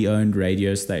privately owned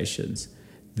radio stations,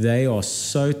 they are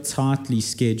so tightly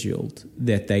scheduled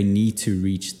that they need to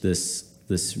reach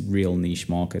this real niche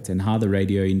market. And how the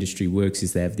radio industry works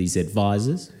is they have these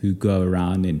advisors who go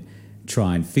around and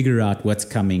try and figure out what's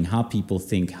coming, how people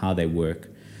think, how they work.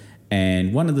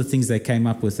 And one of the things they came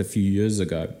up with a few years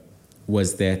ago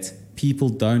was that people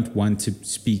don't want to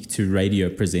speak to radio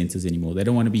presenters anymore. They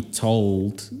don't want to be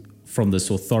told from this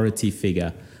authority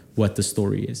figure what the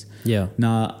story is. Yeah.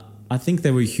 Now, I think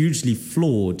they were hugely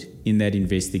flawed in that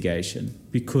investigation,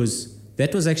 because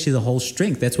that was actually the whole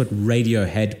strength. That's what radio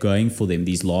had going for them,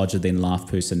 these larger-than-life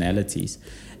personalities.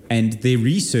 And their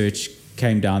research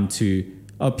came down to,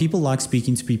 people like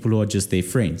speaking to people who are just their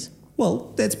friends.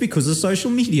 Well, that's because of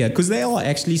social media, because they are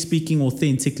actually speaking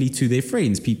authentically to their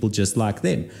friends, people just like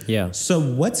them. Yeah. So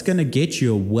what's going to get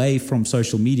you away from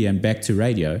social media and back to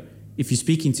radio if you're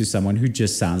speaking to someone who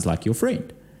just sounds like your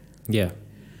friend? Yeah.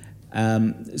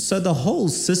 So the whole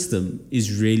system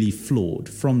is really flawed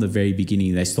from the very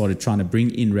beginning. They started trying to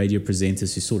bring in radio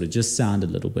presenters who sort of just sound a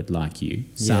little bit like you,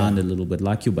 sound a little bit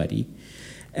like your buddy.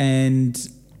 And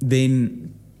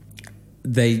then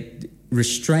they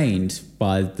restrained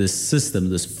by this system,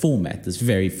 this format, this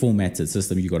very formatted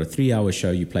system. You got a 3-hour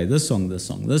show, you play this song, this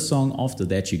song, this song. After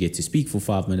that, you get to speak for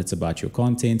 5 minutes about your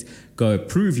content, go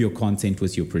approve your content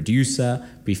with your producer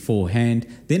beforehand.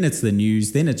 Then it's the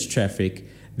news, then it's traffic,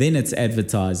 then it's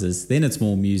advertisers, then it's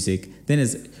more music, then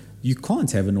it's... You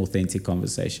can't have an authentic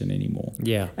conversation anymore.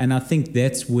 Yeah. And I think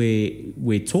that's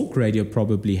where talk radio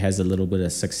probably has a little bit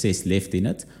of success left in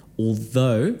it,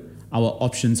 although our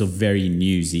options are very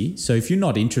newsy. So if you're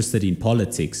not interested in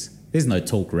politics, there's no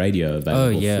talk radio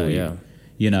available for you.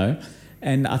 You know?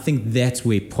 And I think that's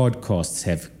where podcasts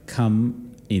have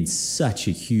come in such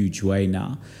a huge way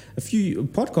now. A few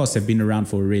podcasts have been around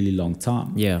for a really long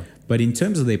time. Yeah. But in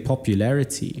terms of their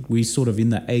popularity, we're sort of in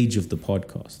the age of the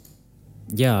podcast.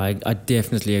 Yeah, I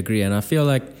definitely agree. And I feel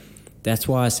like that's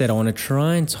why I said I want to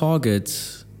try and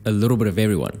target a little bit of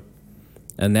everyone.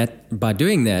 And that by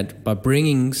doing that, by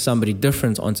bringing somebody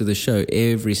different onto the show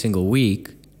every single week,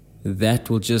 that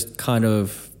will just kind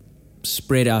of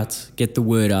spread out, get the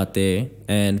word out there,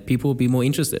 and people will be more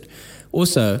interested.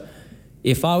 Also,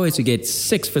 if I were to get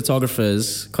 6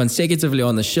 photographers consecutively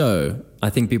on the show, I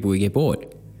think people would get bored.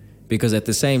 Because at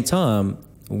the same time,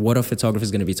 what are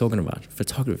photographers going to be talking about?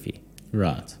 Photography.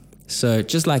 Right. So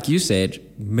just like you said,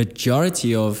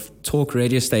 majority of talk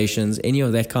radio stations, any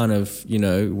of that kind of,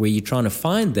 where you're trying to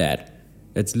find that,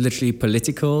 it's literally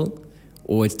political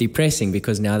or it's depressing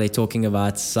because now they're talking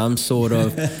about some sort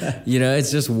of,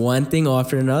 it's just one thing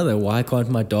after another. Why can't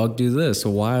my dog do this?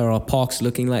 Or why are our parks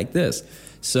looking like this?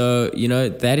 So,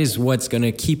 that is what's going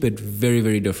to keep it very,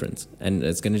 very different. And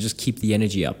it's going to just keep the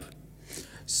energy up.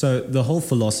 So the whole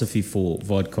philosophy for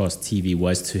Vodcast TV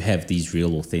was to have these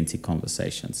real authentic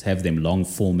conversations, have them long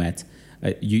format.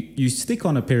 You stick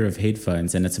on a pair of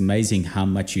headphones and it's amazing how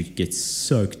much you get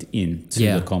soaked into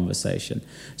the conversation.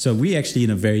 So we're actually in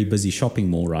a very busy shopping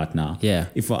mall right now. Yeah.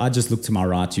 If I just look to my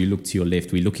right, you look to your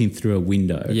left, we're looking through a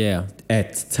window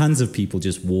at tons of people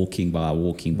just walking by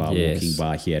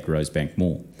here at Rosebank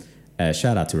Mall.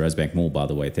 Shout out to Rosebank Mall, by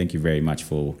the way. Thank you very much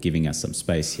for giving us some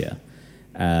space here.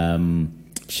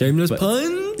 Shameless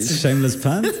puns.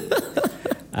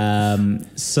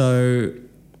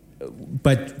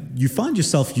 But you find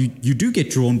yourself, you do get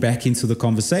drawn back into the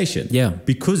conversation. Yeah.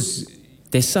 Because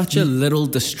there's such a little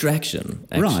distraction,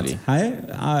 actually. Right.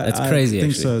 That's crazy, I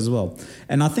think actually. so as well.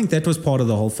 And I think that was part of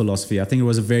the whole philosophy. I think it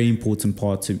was a very important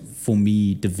part for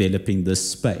me developing this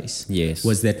space. Yes.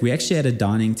 Was that we actually had a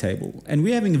dining table and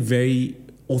we're having a very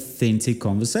authentic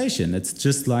conversation. It's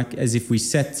just like as if we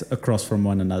sat across from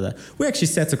one another. We actually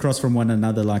sat across from one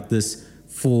another like this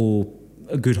for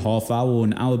a good half hour or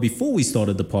an hour before we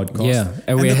started the podcast. Yeah.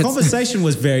 And the conversation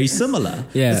was very similar.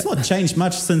 Yeah. It's not changed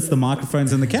much since the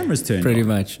microphones and the cameras turned Pretty on.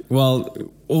 much. Well,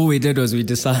 all we did was we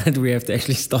decided we have to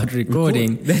actually start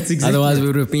recording. That's exactly. Otherwise we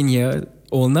would have been here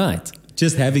all night.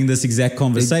 Just having this exact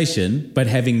conversation, but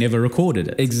having never recorded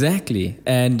it. Exactly.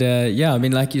 And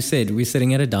like you said, we're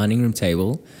sitting at a dining room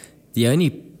table. The only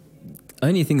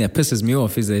thing that pisses me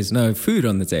off is there's no food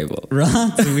on the table.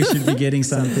 Right. So we should be getting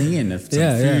something in.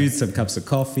 Some food, some cups of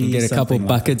coffee. Get a couple like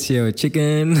buckets here with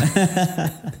chicken.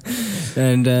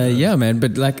 And man.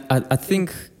 But I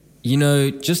think,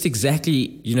 just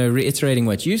exactly, reiterating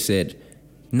what you said,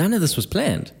 none of this was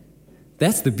planned.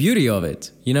 That's the beauty of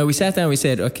it. We sat down and we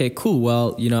said, okay, cool.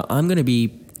 Well, I'm going to be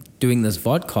doing this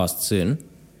vodcast soon.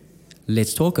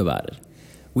 Let's talk about it.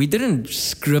 We didn't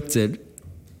script it.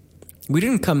 We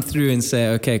didn't come through and say,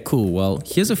 okay, cool. Well,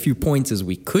 here's a few pointers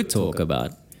we could talk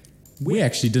about. we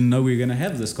actually didn't know we were going to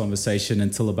have this conversation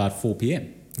until about 4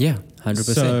 p.m. Yeah,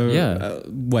 100%. So, Yeah.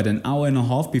 an hour and a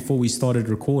half before we started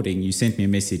recording, you sent me a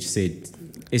message, said,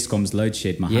 Eskom's load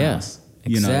shed my house.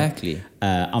 Exactly.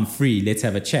 I'm free, let's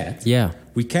have a chat. Yeah.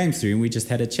 We came through and we just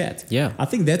had a chat. Yeah. I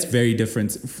think that's very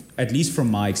different, at least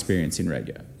from my experience in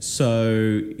radio.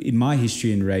 So in my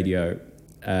history in radio,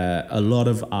 a lot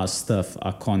of our stuff,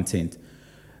 our content,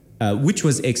 which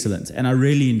was excellent, and I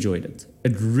really enjoyed it.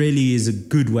 It really is a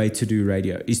good way to do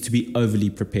radio, is to be overly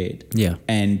prepared. Yeah.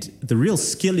 And the real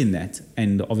skill in that,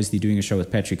 and obviously doing a show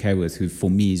with Patrick Hayworth, who for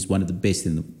me is one of the best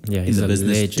in the business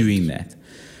legend. doing that.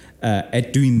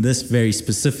 At doing this very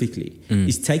specifically,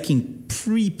 is taking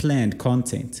pre-planned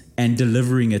content and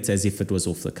delivering it as if it was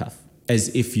off the cuff, as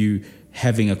if you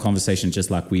having a conversation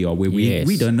just like we are, where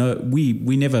we don't know, we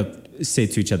never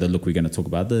said to each other, look, we're going to talk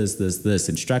about this,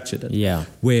 and structured it. Yeah.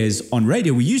 Whereas on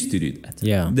radio, we used to do that.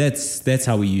 Yeah. That's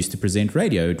how we used to present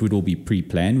radio. It would all be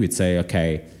pre-planned. We'd say,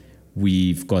 okay,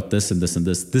 we've got this and this and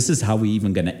this. This is how we're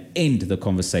even going to end the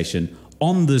conversation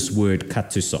on this word,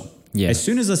 cut to song. Yeah. As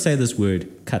soon as I say this word,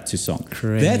 cut to song.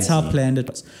 Crazy. That's how planned it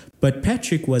was. But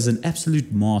Patrick was an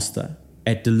absolute master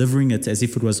at delivering it as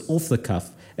if it was off the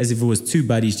cuff, as if it was two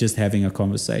buddies just having a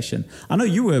conversation. I know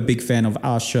you were a big fan of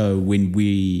our show when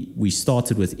we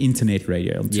started with internet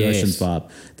radio on Tuition's Vibe.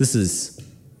 This is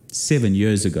 7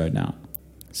 years ago now.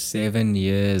 7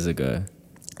 years ago.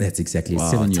 That's exactly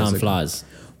Wow, 7 years ago. time flies.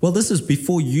 Well, this is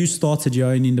before you started your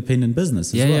own independent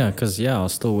business as well. Yeah, because I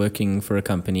was still working for a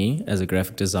company as a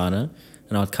graphic designer,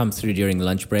 and I'd come through during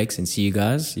lunch breaks and see you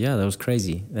guys. Yeah, that was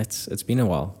crazy. It's been a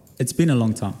while. It's been a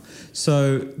long time.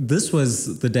 So this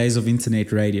was the days of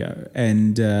internet radio,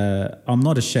 and I'm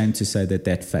not ashamed to say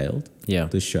that failed. Yeah.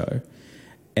 The show,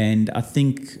 and I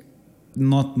think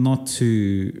not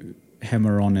to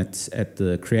hammer on it at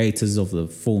the creators of the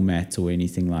format or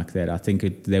anything like that. I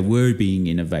think they were being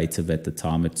innovative at the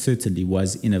time. It certainly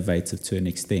was innovative to an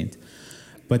extent,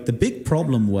 but the big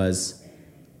problem was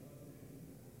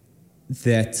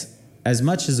that as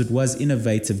much as it was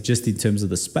innovative just in terms of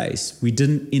the space, we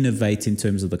didn't innovate in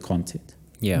terms of the content.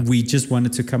 Yeah. We just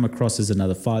wanted to come across as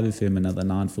another 5FM, another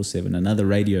 947, another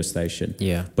radio station,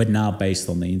 Yeah. but now based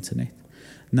on the internet.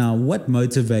 Now, what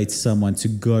motivates someone to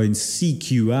go and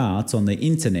seek you out on the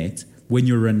internet when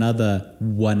you're another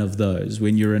one of those,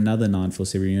 when you're another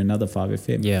 947, you're another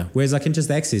 5FM? Yeah. Whereas I can just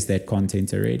access that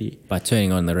content already. By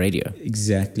turning on the radio.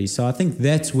 Exactly. So I think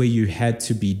that's where you had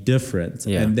to be different.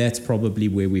 Yeah. And that's probably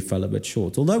where we fell a bit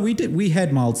short. Although we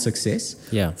had mild success.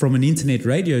 Yeah. From an internet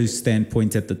radio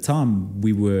standpoint at the time,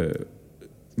 we were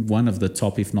one of the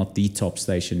top, if not the top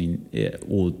station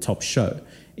or top show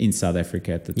in South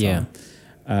Africa at the time. Yeah.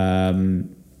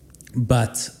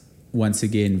 But once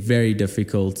again, very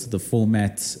difficult. The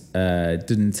format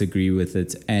didn't agree with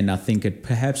it. And I think it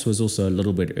perhaps was also a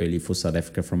little bit early for South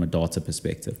Africa from a data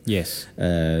perspective. Yes.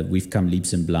 We've come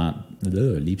leaps and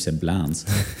bounds.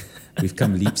 We've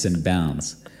come leaps and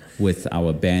bounds with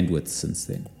our bandwidth since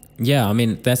then. Yeah, I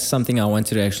mean, that's something I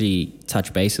wanted to actually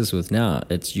touch bases with now.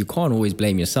 It's you can't always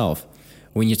blame yourself.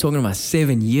 When you're talking about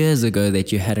 7 years ago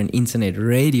that you had an internet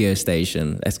radio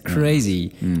station, that's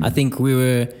crazy. I think we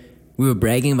were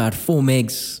bragging about 4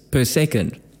 megs per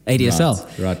second ADSL.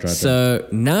 Right. So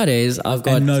nowadays I've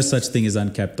got And no such thing as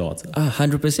uncapped data.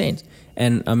 100%.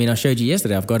 And I mean, I showed you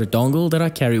yesterday, I've got a dongle that I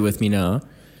carry with me now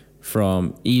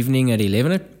from evening at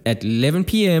 11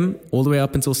 p.m. all the way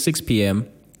up until 6 p.m.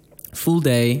 Full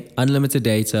day, unlimited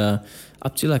data,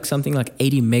 up to like something like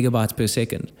 80 megabytes per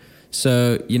second.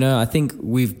 So, I think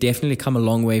we've definitely come a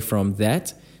long way from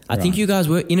that. I think you guys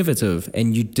were innovative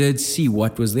and you did see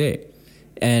what was there.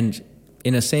 And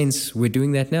in a sense, we're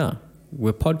doing that now.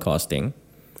 We're podcasting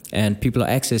and people are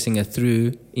accessing it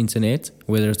through internet,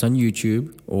 whether it's on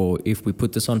YouTube or if we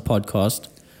put this on podcast.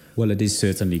 Well, it is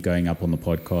certainly going up on the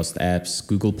podcast apps,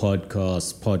 Google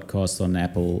Podcasts on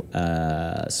Apple,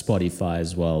 Spotify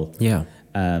as well. Yeah.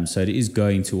 So it is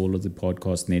going to all of the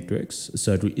podcast networks.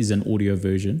 So it is an audio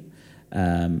version.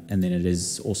 And then it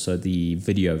is also the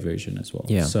video version as well.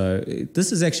 Yeah. So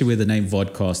this is actually where the name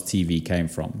Vodcast TV came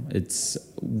from.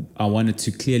 I wanted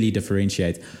to clearly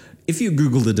differentiate. If you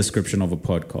Google the description of a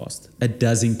podcast, it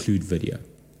does include video.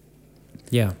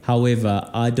 Yeah. However,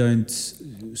 I don't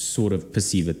sort of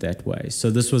perceive it that way. So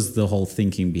this was the whole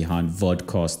thinking behind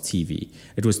Vodcast TV.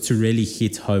 It was to really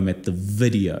hit home at the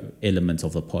video element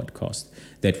of the podcast,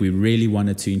 that we really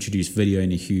wanted to introduce video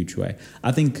in a huge way.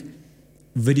 I think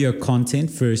video content,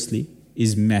 firstly,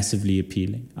 is massively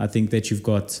appealing. I think that you've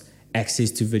got access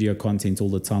to video content all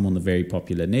the time on the very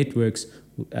popular networks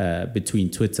between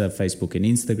Twitter, Facebook, and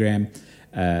Instagram.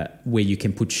 where you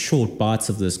can put short bites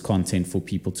of this content for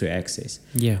people to access.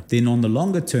 Yeah. Then on the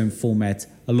longer term format,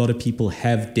 a lot of people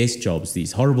have desk jobs,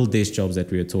 these horrible desk jobs that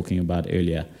we were talking about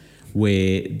earlier,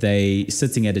 where they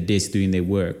sitting at a desk doing their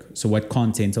work. So what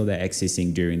content are they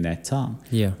accessing during that time?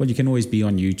 Yeah. Well, you can always be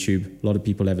on YouTube. A lot of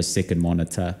people have a second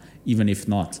monitor. Even if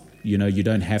not, you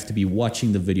don't have to be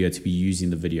watching the video to be using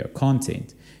the video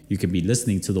content. You can be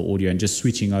listening to the audio and just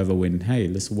switching over when, hey,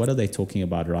 listen, what are they talking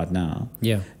about right now?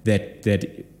 Yeah.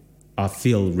 That I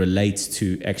feel relates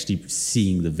to actually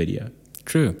seeing the video.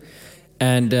 True.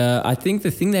 And I think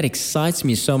the thing that excites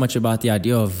me so much about the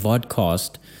idea of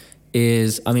vodcast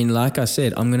is, like I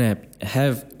said, I'm going to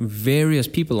have various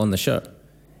people on the show.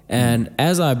 And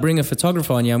as I bring a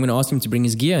photographer on here, I'm going to ask him to bring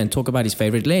his gear and talk about his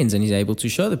favorite lens, and he's able to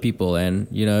show the people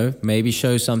and, maybe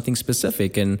show something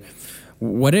specific. And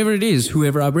whatever it is,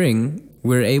 whoever I bring,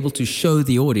 we're able to show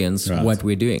the audience what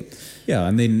we're doing. Yeah,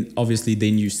 and then obviously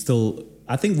you still...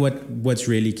 I think what's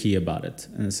really key about it,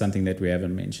 and it's something that we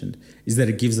haven't mentioned, is that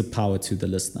it gives the power to the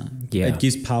listener. Yeah. It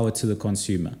gives power to the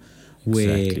consumer,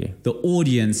 where Exactly. the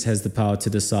audience has the power to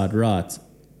decide, right,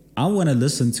 I want to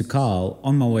listen to Carl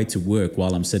on my way to work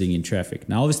while I'm sitting in traffic.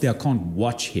 Now, obviously, I can't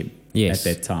watch him at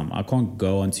that time. I can't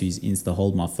go onto his Insta,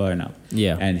 hold my phone up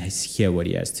and hear what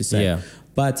he has to say. Yeah.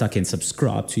 But I can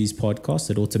subscribe to his podcast.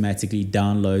 It automatically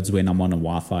downloads when I'm on a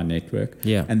Wi-Fi network.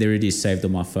 Yeah. And there it is, saved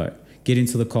on my phone. Get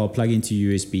into the car, plug into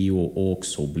USB or aux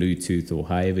or Bluetooth or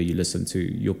however you listen to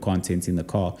your content in the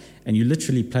car, and you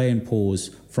literally play and pause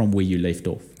from where you left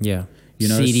off. Yeah.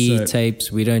 CD,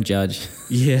 tapes, we don't judge.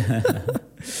 Yeah.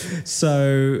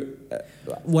 So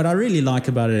what I really like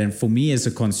about it, and for me as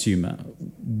a consumer,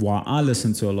 why I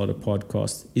listen to a lot of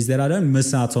podcasts, is that I don't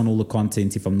miss out on all the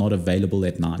content if I'm not available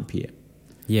at 9 p.m.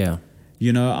 Yeah.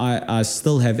 I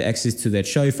still have access to that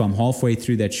show. If I'm halfway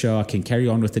through that show, I can carry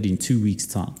on with it in 2 weeks'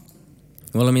 time.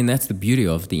 Well, that's the beauty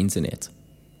of the internet.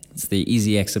 It's the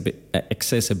easy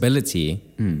accessibility.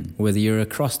 Whether you're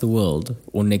across the world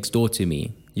or next door to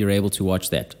me, you're able to watch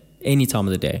that any time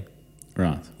of the day.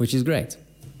 Right. Which is great.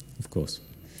 Of course.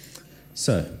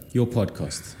 So, your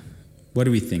podcast. What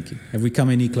are we thinking? Have we come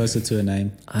any closer to a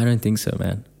name? I don't think so,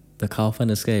 man. The Carl van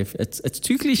der Schyff. It's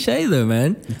too cliche though,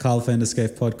 man. The Carl van der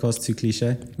Schyff podcast, too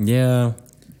cliche? Yeah.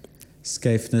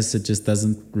 Schyffness, it just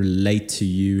doesn't relate to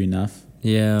you enough.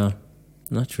 Yeah.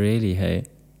 Not really, hey.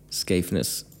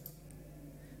 Schyffness.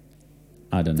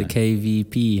 I don't know. The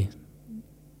KVP.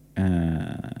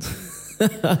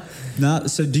 Now,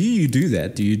 so do you do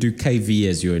that? Do you do KV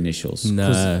as your initials?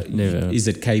 No, never. Is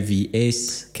it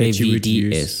KVS?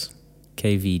 KVDS.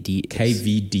 KVDS.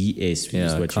 KVDS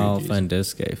is what Carl you use. van der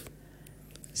Schyff.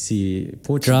 See,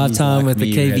 Portuguese Drive time like with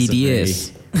the me has a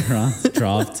KVDS. right?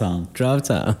 Drive time. Drive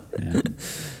time.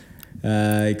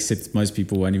 Yeah. Except most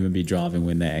people won't even be driving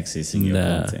when they're accessing your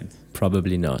content.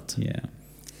 Probably not. Yeah.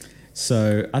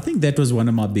 So I think that was one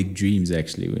of my big dreams,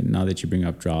 actually. Now that you bring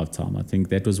up Drive Time, I think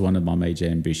that was one of my major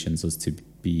ambitions, was to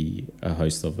be a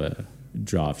host of a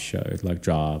drive show, like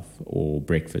Drive or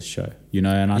Breakfast show,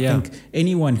 And I think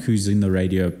anyone who's in the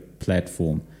radio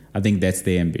platform, I think that's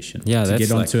their ambition. Yeah, to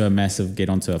get onto a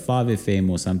 5FM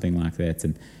or something like that,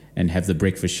 and have the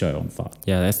breakfast show on 5.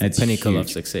 Yeah, that's the pinnacle huge of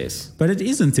success. But it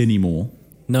isn't anymore.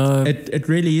 No. It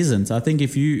really isn't. I think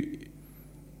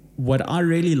what I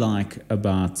really like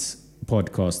about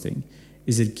podcasting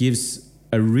is it gives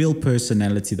a real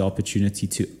personality the opportunity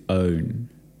to own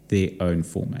their own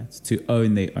format, to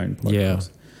own their own podcast.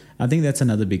 Yeah. I think that's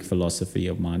another big philosophy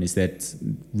of mine, is that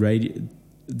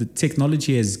the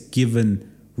technology has given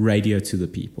radio to the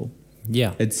people.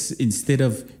 Yeah. It's instead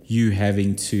of you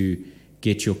having to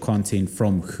get your content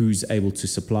from who's able to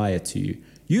supply it to you,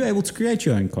 you're able to create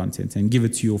your own content and give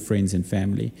it to your friends and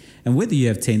family. And whether you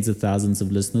have tens of thousands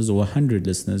of listeners or 100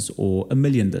 listeners or 1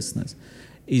 million listeners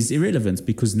is irrelevant,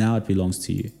 because now it belongs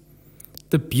to you.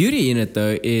 The beauty in it,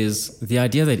 though, is the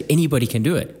idea that anybody can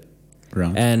do it.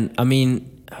 Right. And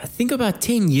I think about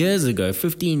 10 years ago,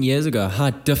 15 years ago, how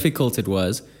difficult it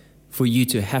was for you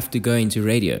to have to go into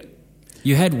radio.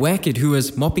 You had Wackett, who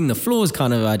was mopping the floors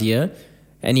kind of idea,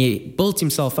 and he built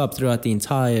himself up throughout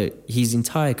his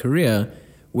entire career.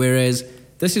 Whereas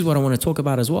this is what I want to talk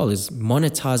about as well, is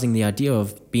monetizing the idea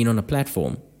of being on a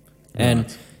platform.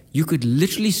 And you could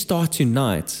literally start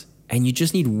tonight, and you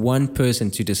just need one person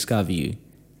to discover you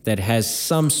that has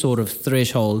some sort of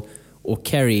threshold or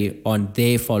carry on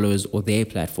their followers or their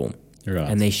platform. Right.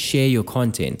 And they share your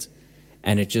content,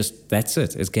 and that's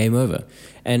it. It's game over.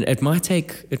 And it might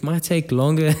take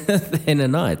longer than a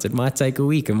night. It might take a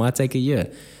week. It might take a year.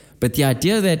 But the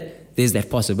idea that there's that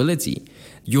possibility,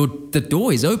 the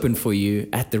door is open for you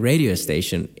at the radio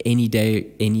station any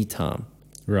day, any time.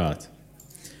 Right.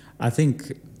 I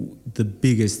think the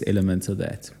biggest element of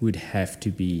that would have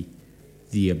to be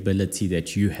the ability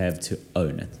that you have to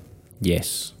own it.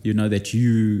 Yes. You know, that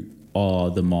you are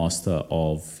the master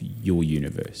of your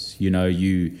universe. You know,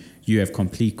 you have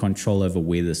complete control over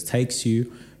where this takes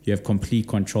you. You have complete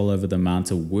control over the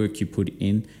amount of work you put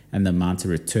in and the amount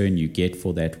of return you get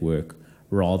for that work,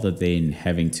 rather than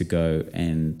having to go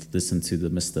and listen to the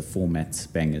Mr. Format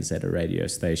bangers at a radio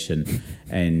station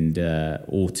and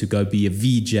or to go be a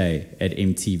VJ at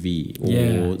MTV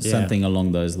or something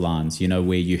along those lines, you know,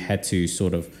 where you had to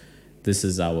sort of, this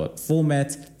is our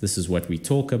format, this is what we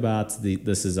talk about,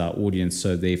 this is our audience,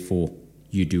 so therefore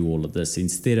you do all of this,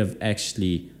 instead of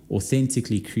actually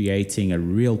authentically creating a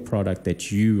real product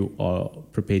that you are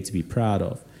prepared to be proud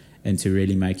of and to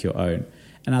really make your own.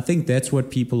 And I think that's what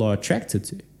people are attracted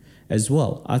to as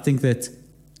well. I think that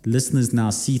listeners now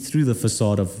see through the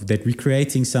facade of that we're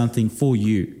creating something for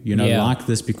you, you know, like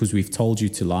this because we've told you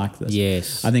to like this.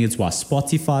 Yes. I think it's why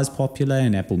Spotify is popular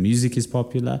and Apple Music is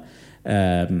popular.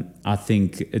 I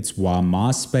think it's why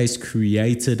MySpace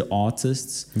created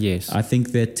artists. Yes. I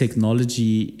think that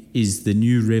technology is the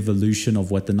new revolution of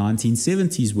what the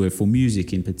 1970s were for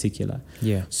music in particular.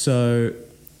 Yeah. So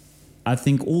I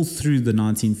think all through the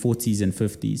 1940s and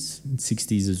 50s, and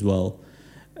 60s as well,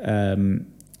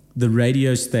 the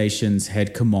radio stations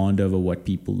had command over what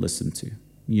people listened to.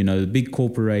 You know, the big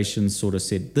corporations sort of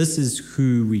said, this is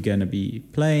who we're going to be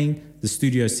playing. The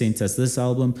studio sent us this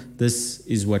album. This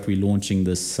is what we're launching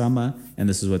this summer, and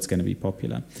this is what's going to be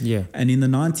popular. Yeah. And in the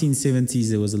 1970s,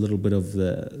 there was a little bit of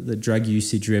the drug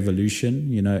usage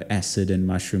revolution. You know, acid and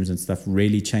mushrooms and stuff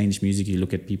really changed music. You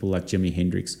look at people like Jimi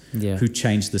Hendrix, who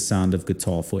changed the sound of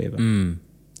guitar forever.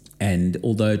 And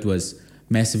although it was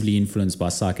massively influenced by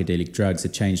psychedelic drugs,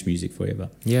 it changed music forever.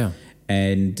 Yeah.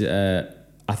 And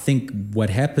I think what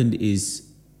happened is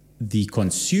the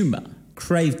consumer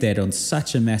craved that on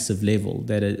such a massive level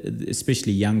that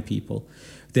especially young people,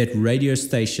 that radio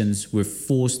stations were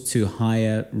forced to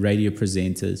hire radio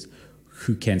presenters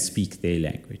who can speak their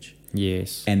language.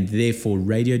 Yes. And therefore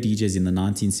radio DJs in the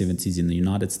 1970s in the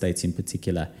United States in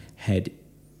particular had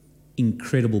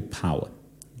incredible power.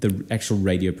 The actual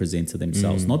radio presenter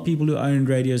themselves, not people who owned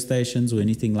radio stations or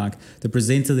anything like. The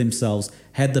presenter themselves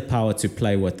had the power to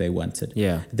play what they wanted.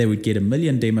 Yeah. They would get 1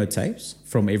 million demo tapes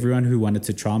from everyone who wanted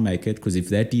to try and make it, because if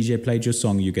that DJ played your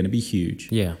song, you're going to be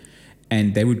huge. Yeah.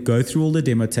 And they would go through all the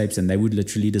demo tapes and they would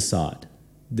literally decide.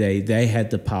 They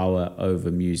had the power over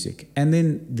music. And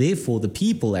then, therefore, the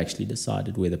people actually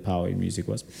decided where the power in music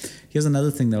was. Here's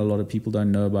another thing that a lot of people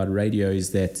don't know about radio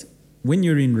is that when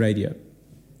you're in radio,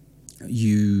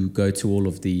 you go to all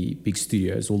of the big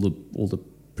studios, all the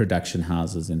production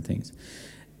houses and things,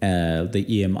 the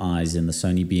EMIs and the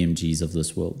Sony BMGs of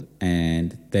this world,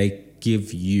 and they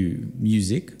give you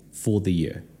music for the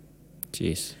year.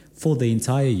 Jeez. For the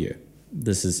entire year.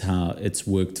 This is how it's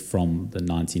worked from the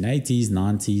 1980s,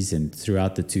 90s, and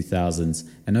throughout the 2000s,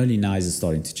 and only now is it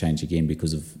starting to change again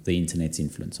because of the internet's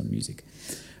influence on music.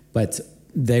 But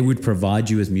they would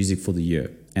provide you with music for the year,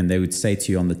 and they would say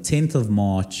to you, on the 10th of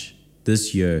March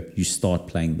this year, you start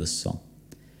playing this song.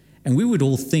 And we would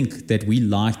all think that we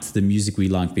liked the music we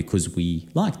liked because we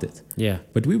liked it. Yeah.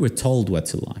 But we were told what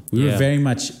to like. We were very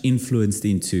much influenced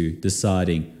into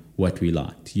deciding what we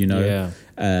liked, you know.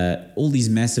 All these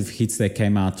massive hits that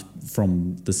came out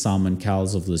from the Simon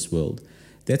Cowells of this world,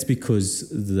 that's because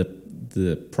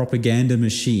the propaganda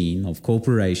machine of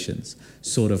corporations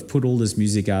sort of put all this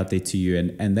music out there to you,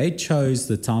 and they chose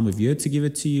the time of year to give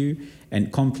it to you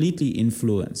and completely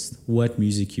influenced what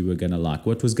music you were going to like,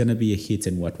 what was going to be a hit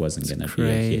and what wasn't going to be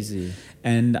a hit.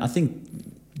 And I think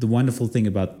the wonderful thing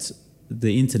about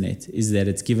the internet is that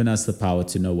it's given us the power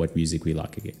to know what music we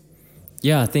like again.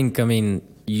 Yeah, I think, I mean,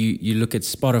 you look at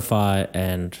Spotify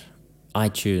and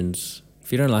iTunes.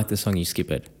 If you don't like the song, you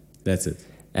skip it. That's it.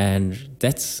 And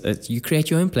that's you create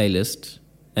your own playlist.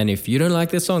 And if you don't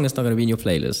like the song, it's not going to be in your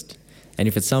playlist. And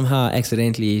if it somehow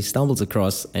accidentally stumbles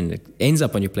across and it ends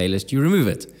up on your playlist, you remove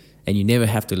it. And you never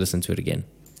have to listen to it again.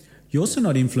 You're also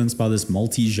not influenced by this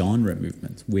multi-genre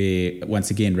movement where, once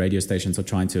again, radio stations are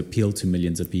trying to appeal to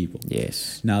millions of people.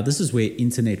 Yes. Now, this is where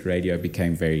internet radio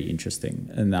became very interesting.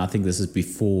 And I think this is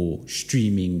before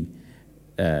streaming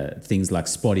things like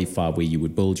Spotify, where you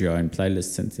would build your own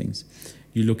playlists and things.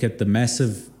 You look at the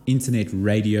massive internet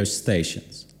radio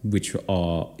stations, which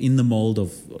are in the mold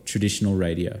of traditional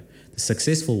radio. The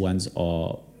successful ones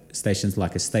are stations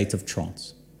like A State of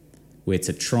Trance, where it's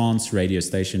a trance radio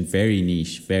station, very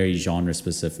niche, very genre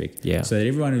specific. Yeah. So that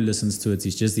everyone who listens to it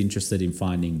is just interested in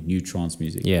finding new trance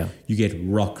music. Yeah. You get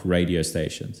rock radio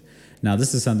stations. Now,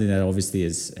 this is something that obviously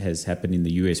has happened in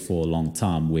the US for a long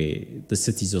time, where the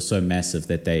cities are so massive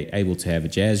that they're able to have a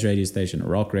jazz radio station, a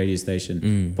rock radio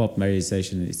station, pop radio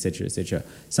station, etc., etc.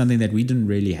 Something that we didn't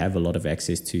really have a lot of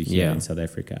access to here in South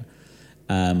Africa.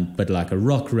 But like a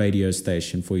rock radio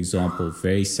station, for example,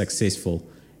 very successful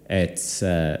at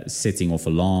setting off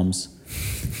alarms.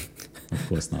 Of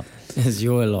course not. Is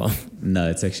your alarm? No,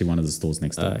 it's actually one of the stores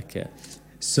next door. Okay.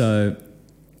 So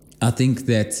I think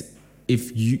that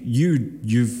if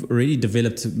you've already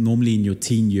developed normally in your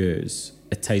teen years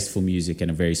a taste for music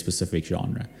and a very specific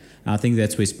genre. And I think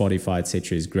that's where Spotify,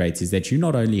 etc. is great, is that you're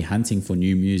not only hunting for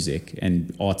new music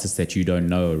and artists that you don't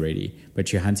know already,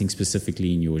 but you're hunting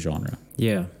specifically in your genre.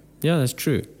 Yeah, that's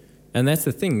true. And that's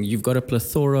the thing. You've got a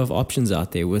plethora of options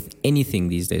out there with anything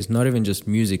these days, not even just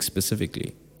music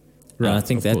specifically. Right. And I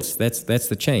think that's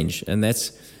the change. And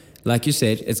that's, like you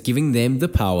said, it's giving them the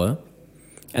power.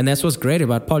 And that's what's great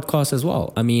about podcasts as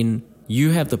well. I mean,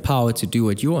 you have the power to do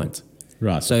what you want.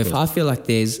 Right. So if I feel like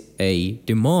there's a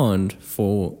demand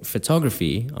for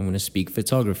photography, I'm going to speak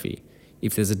photography.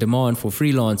 If there's a demand for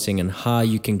freelancing and how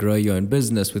you can grow your own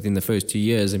business within the first 2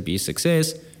 years and be a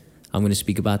success, I'm going to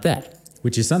speak about that.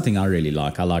 Which is something I really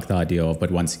like. I like the idea of,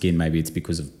 but once again, maybe it's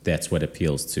because of that's what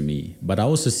appeals to me. But I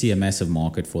also see a massive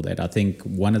market for that. I think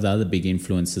one of the other big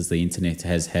influences the internet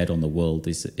has had on the world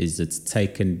is it's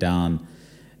taken down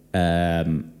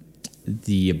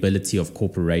the ability of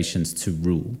corporations to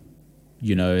rule.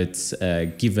 You know, it's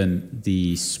given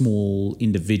the small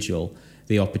individual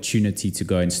the opportunity to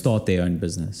go and start their own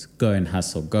business, go and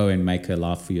hustle, go and make a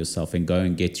life for yourself and go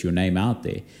and get your name out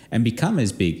there and become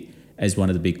as big as one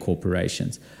of the big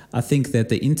corporations. I think that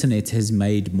the internet has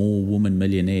made more women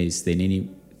millionaires than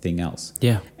anything else.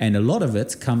 Yeah. And a lot of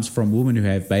it comes from women who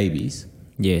have babies.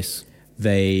 Yes.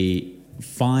 They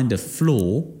find a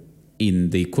flaw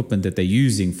in the equipment that they're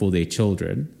using for their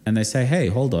children and they say, hey,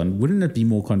 hold on, wouldn't it be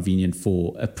more convenient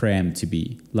for a pram to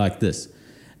be like this?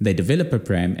 They develop a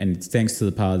pram and thanks to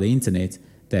the power of the internet,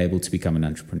 they're able to become an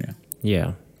entrepreneur.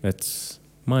 Yeah, that's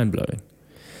mind-blowing.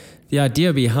 The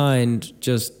idea behind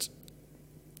just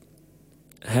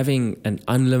having an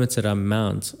unlimited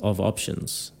amount of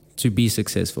options to be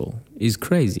successful is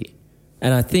crazy.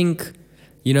 And I think,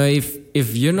 you know,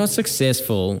 if you're not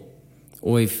successful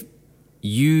or if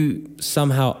you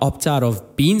somehow opt out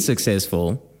of being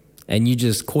successful and you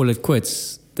just call it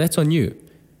quits, that's on you.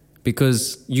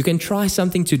 Because you can try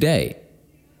something today,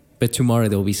 but tomorrow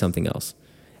there will be something else.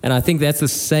 And I think that's the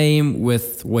same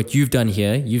with what you've done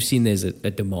here. You've seen there's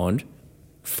a demand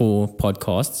for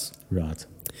podcasts. Right.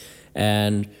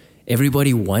 And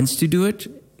everybody wants to do it.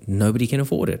 Nobody can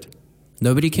afford it.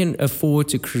 Nobody can afford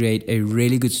to create a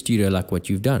really good studio like what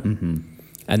you've done. Mm-hmm.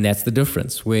 And that's the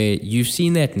difference, where you've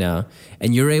seen that now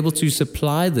and you're able to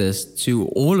supply this to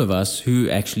all of us who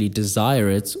actually desire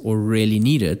it or really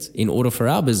need it in order for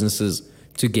our businesses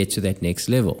to get to that next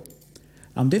level.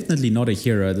 I'm definitely not a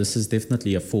hero. This is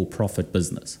definitely a for-profit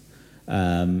business.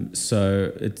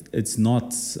 So it's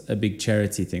not a big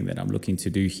charity thing that I'm looking to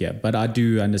do here. But I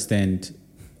do understand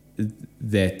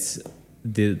that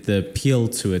the appeal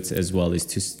to it as well is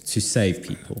to save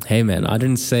people. Hey man, I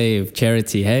didn't say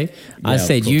charity. Hey, I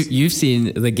said you've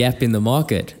seen the gap in the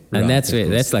market, and right,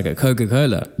 that's like a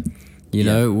Coca-Cola, you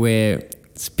know, where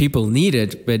people need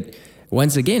it. But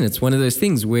once again, it's one of those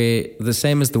things where the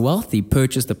same as the wealthy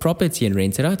purchase the property and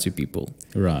rent it out to people.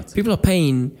 Right. People are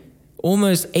paying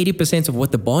almost 80% of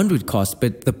what the bond would cost,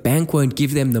 but the bank won't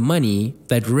give them the money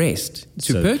that rest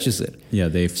to purchase it. Yeah,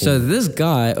 therefore. So this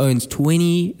guy owns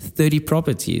 20, 30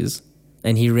 properties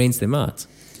and he rents them out.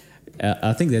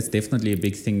 I think that's definitely a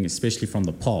big thing, especially from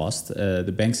the past.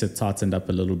 The banks have tightened up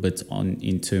a little bit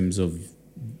in terms of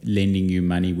lending you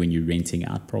money when you're renting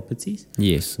out properties.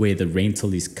 Yes. Where the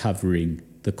rental is covering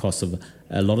the cost of...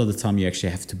 A lot of the time you actually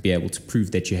have to be able to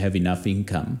prove that you have enough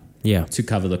income to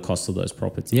cover the cost of those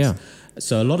properties. Yeah.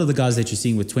 So a lot of the guys that you're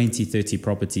seeing with 20, 30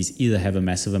 properties either have a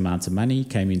massive amount of money,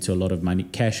 came into a lot of money,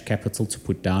 cash capital to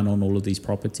put down on all of these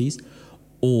properties,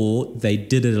 or they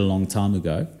did it a long time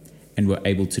ago and were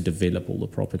able to develop all the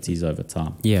properties over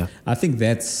time. Yeah. I think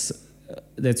that's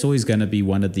always going to be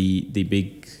one of the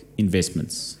big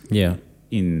investments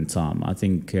in time. I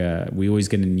think we're always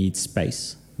going to need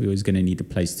space. We're always going to need a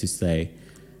place to stay.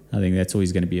 I think that's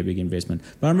always going to be a big investment.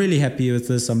 But I'm really happy with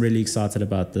this. I'm really excited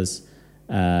about this.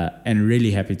 And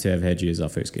really happy to have had you as our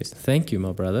first guest. Thank you,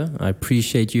 my brother. I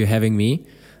appreciate you having me.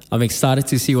 I'm excited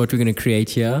to see what we're going to create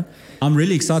here. I'm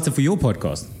really excited for your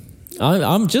podcast.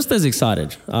 I'm just as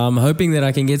excited. I'm hoping that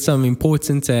I can get some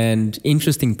important and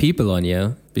interesting people on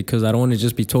here because I don't want to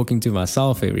just be talking to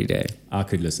myself every day. I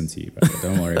could listen to you, brother.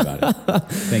 Don't worry about it.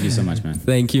 Thank you so much, man.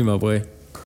 Thank you, my boy.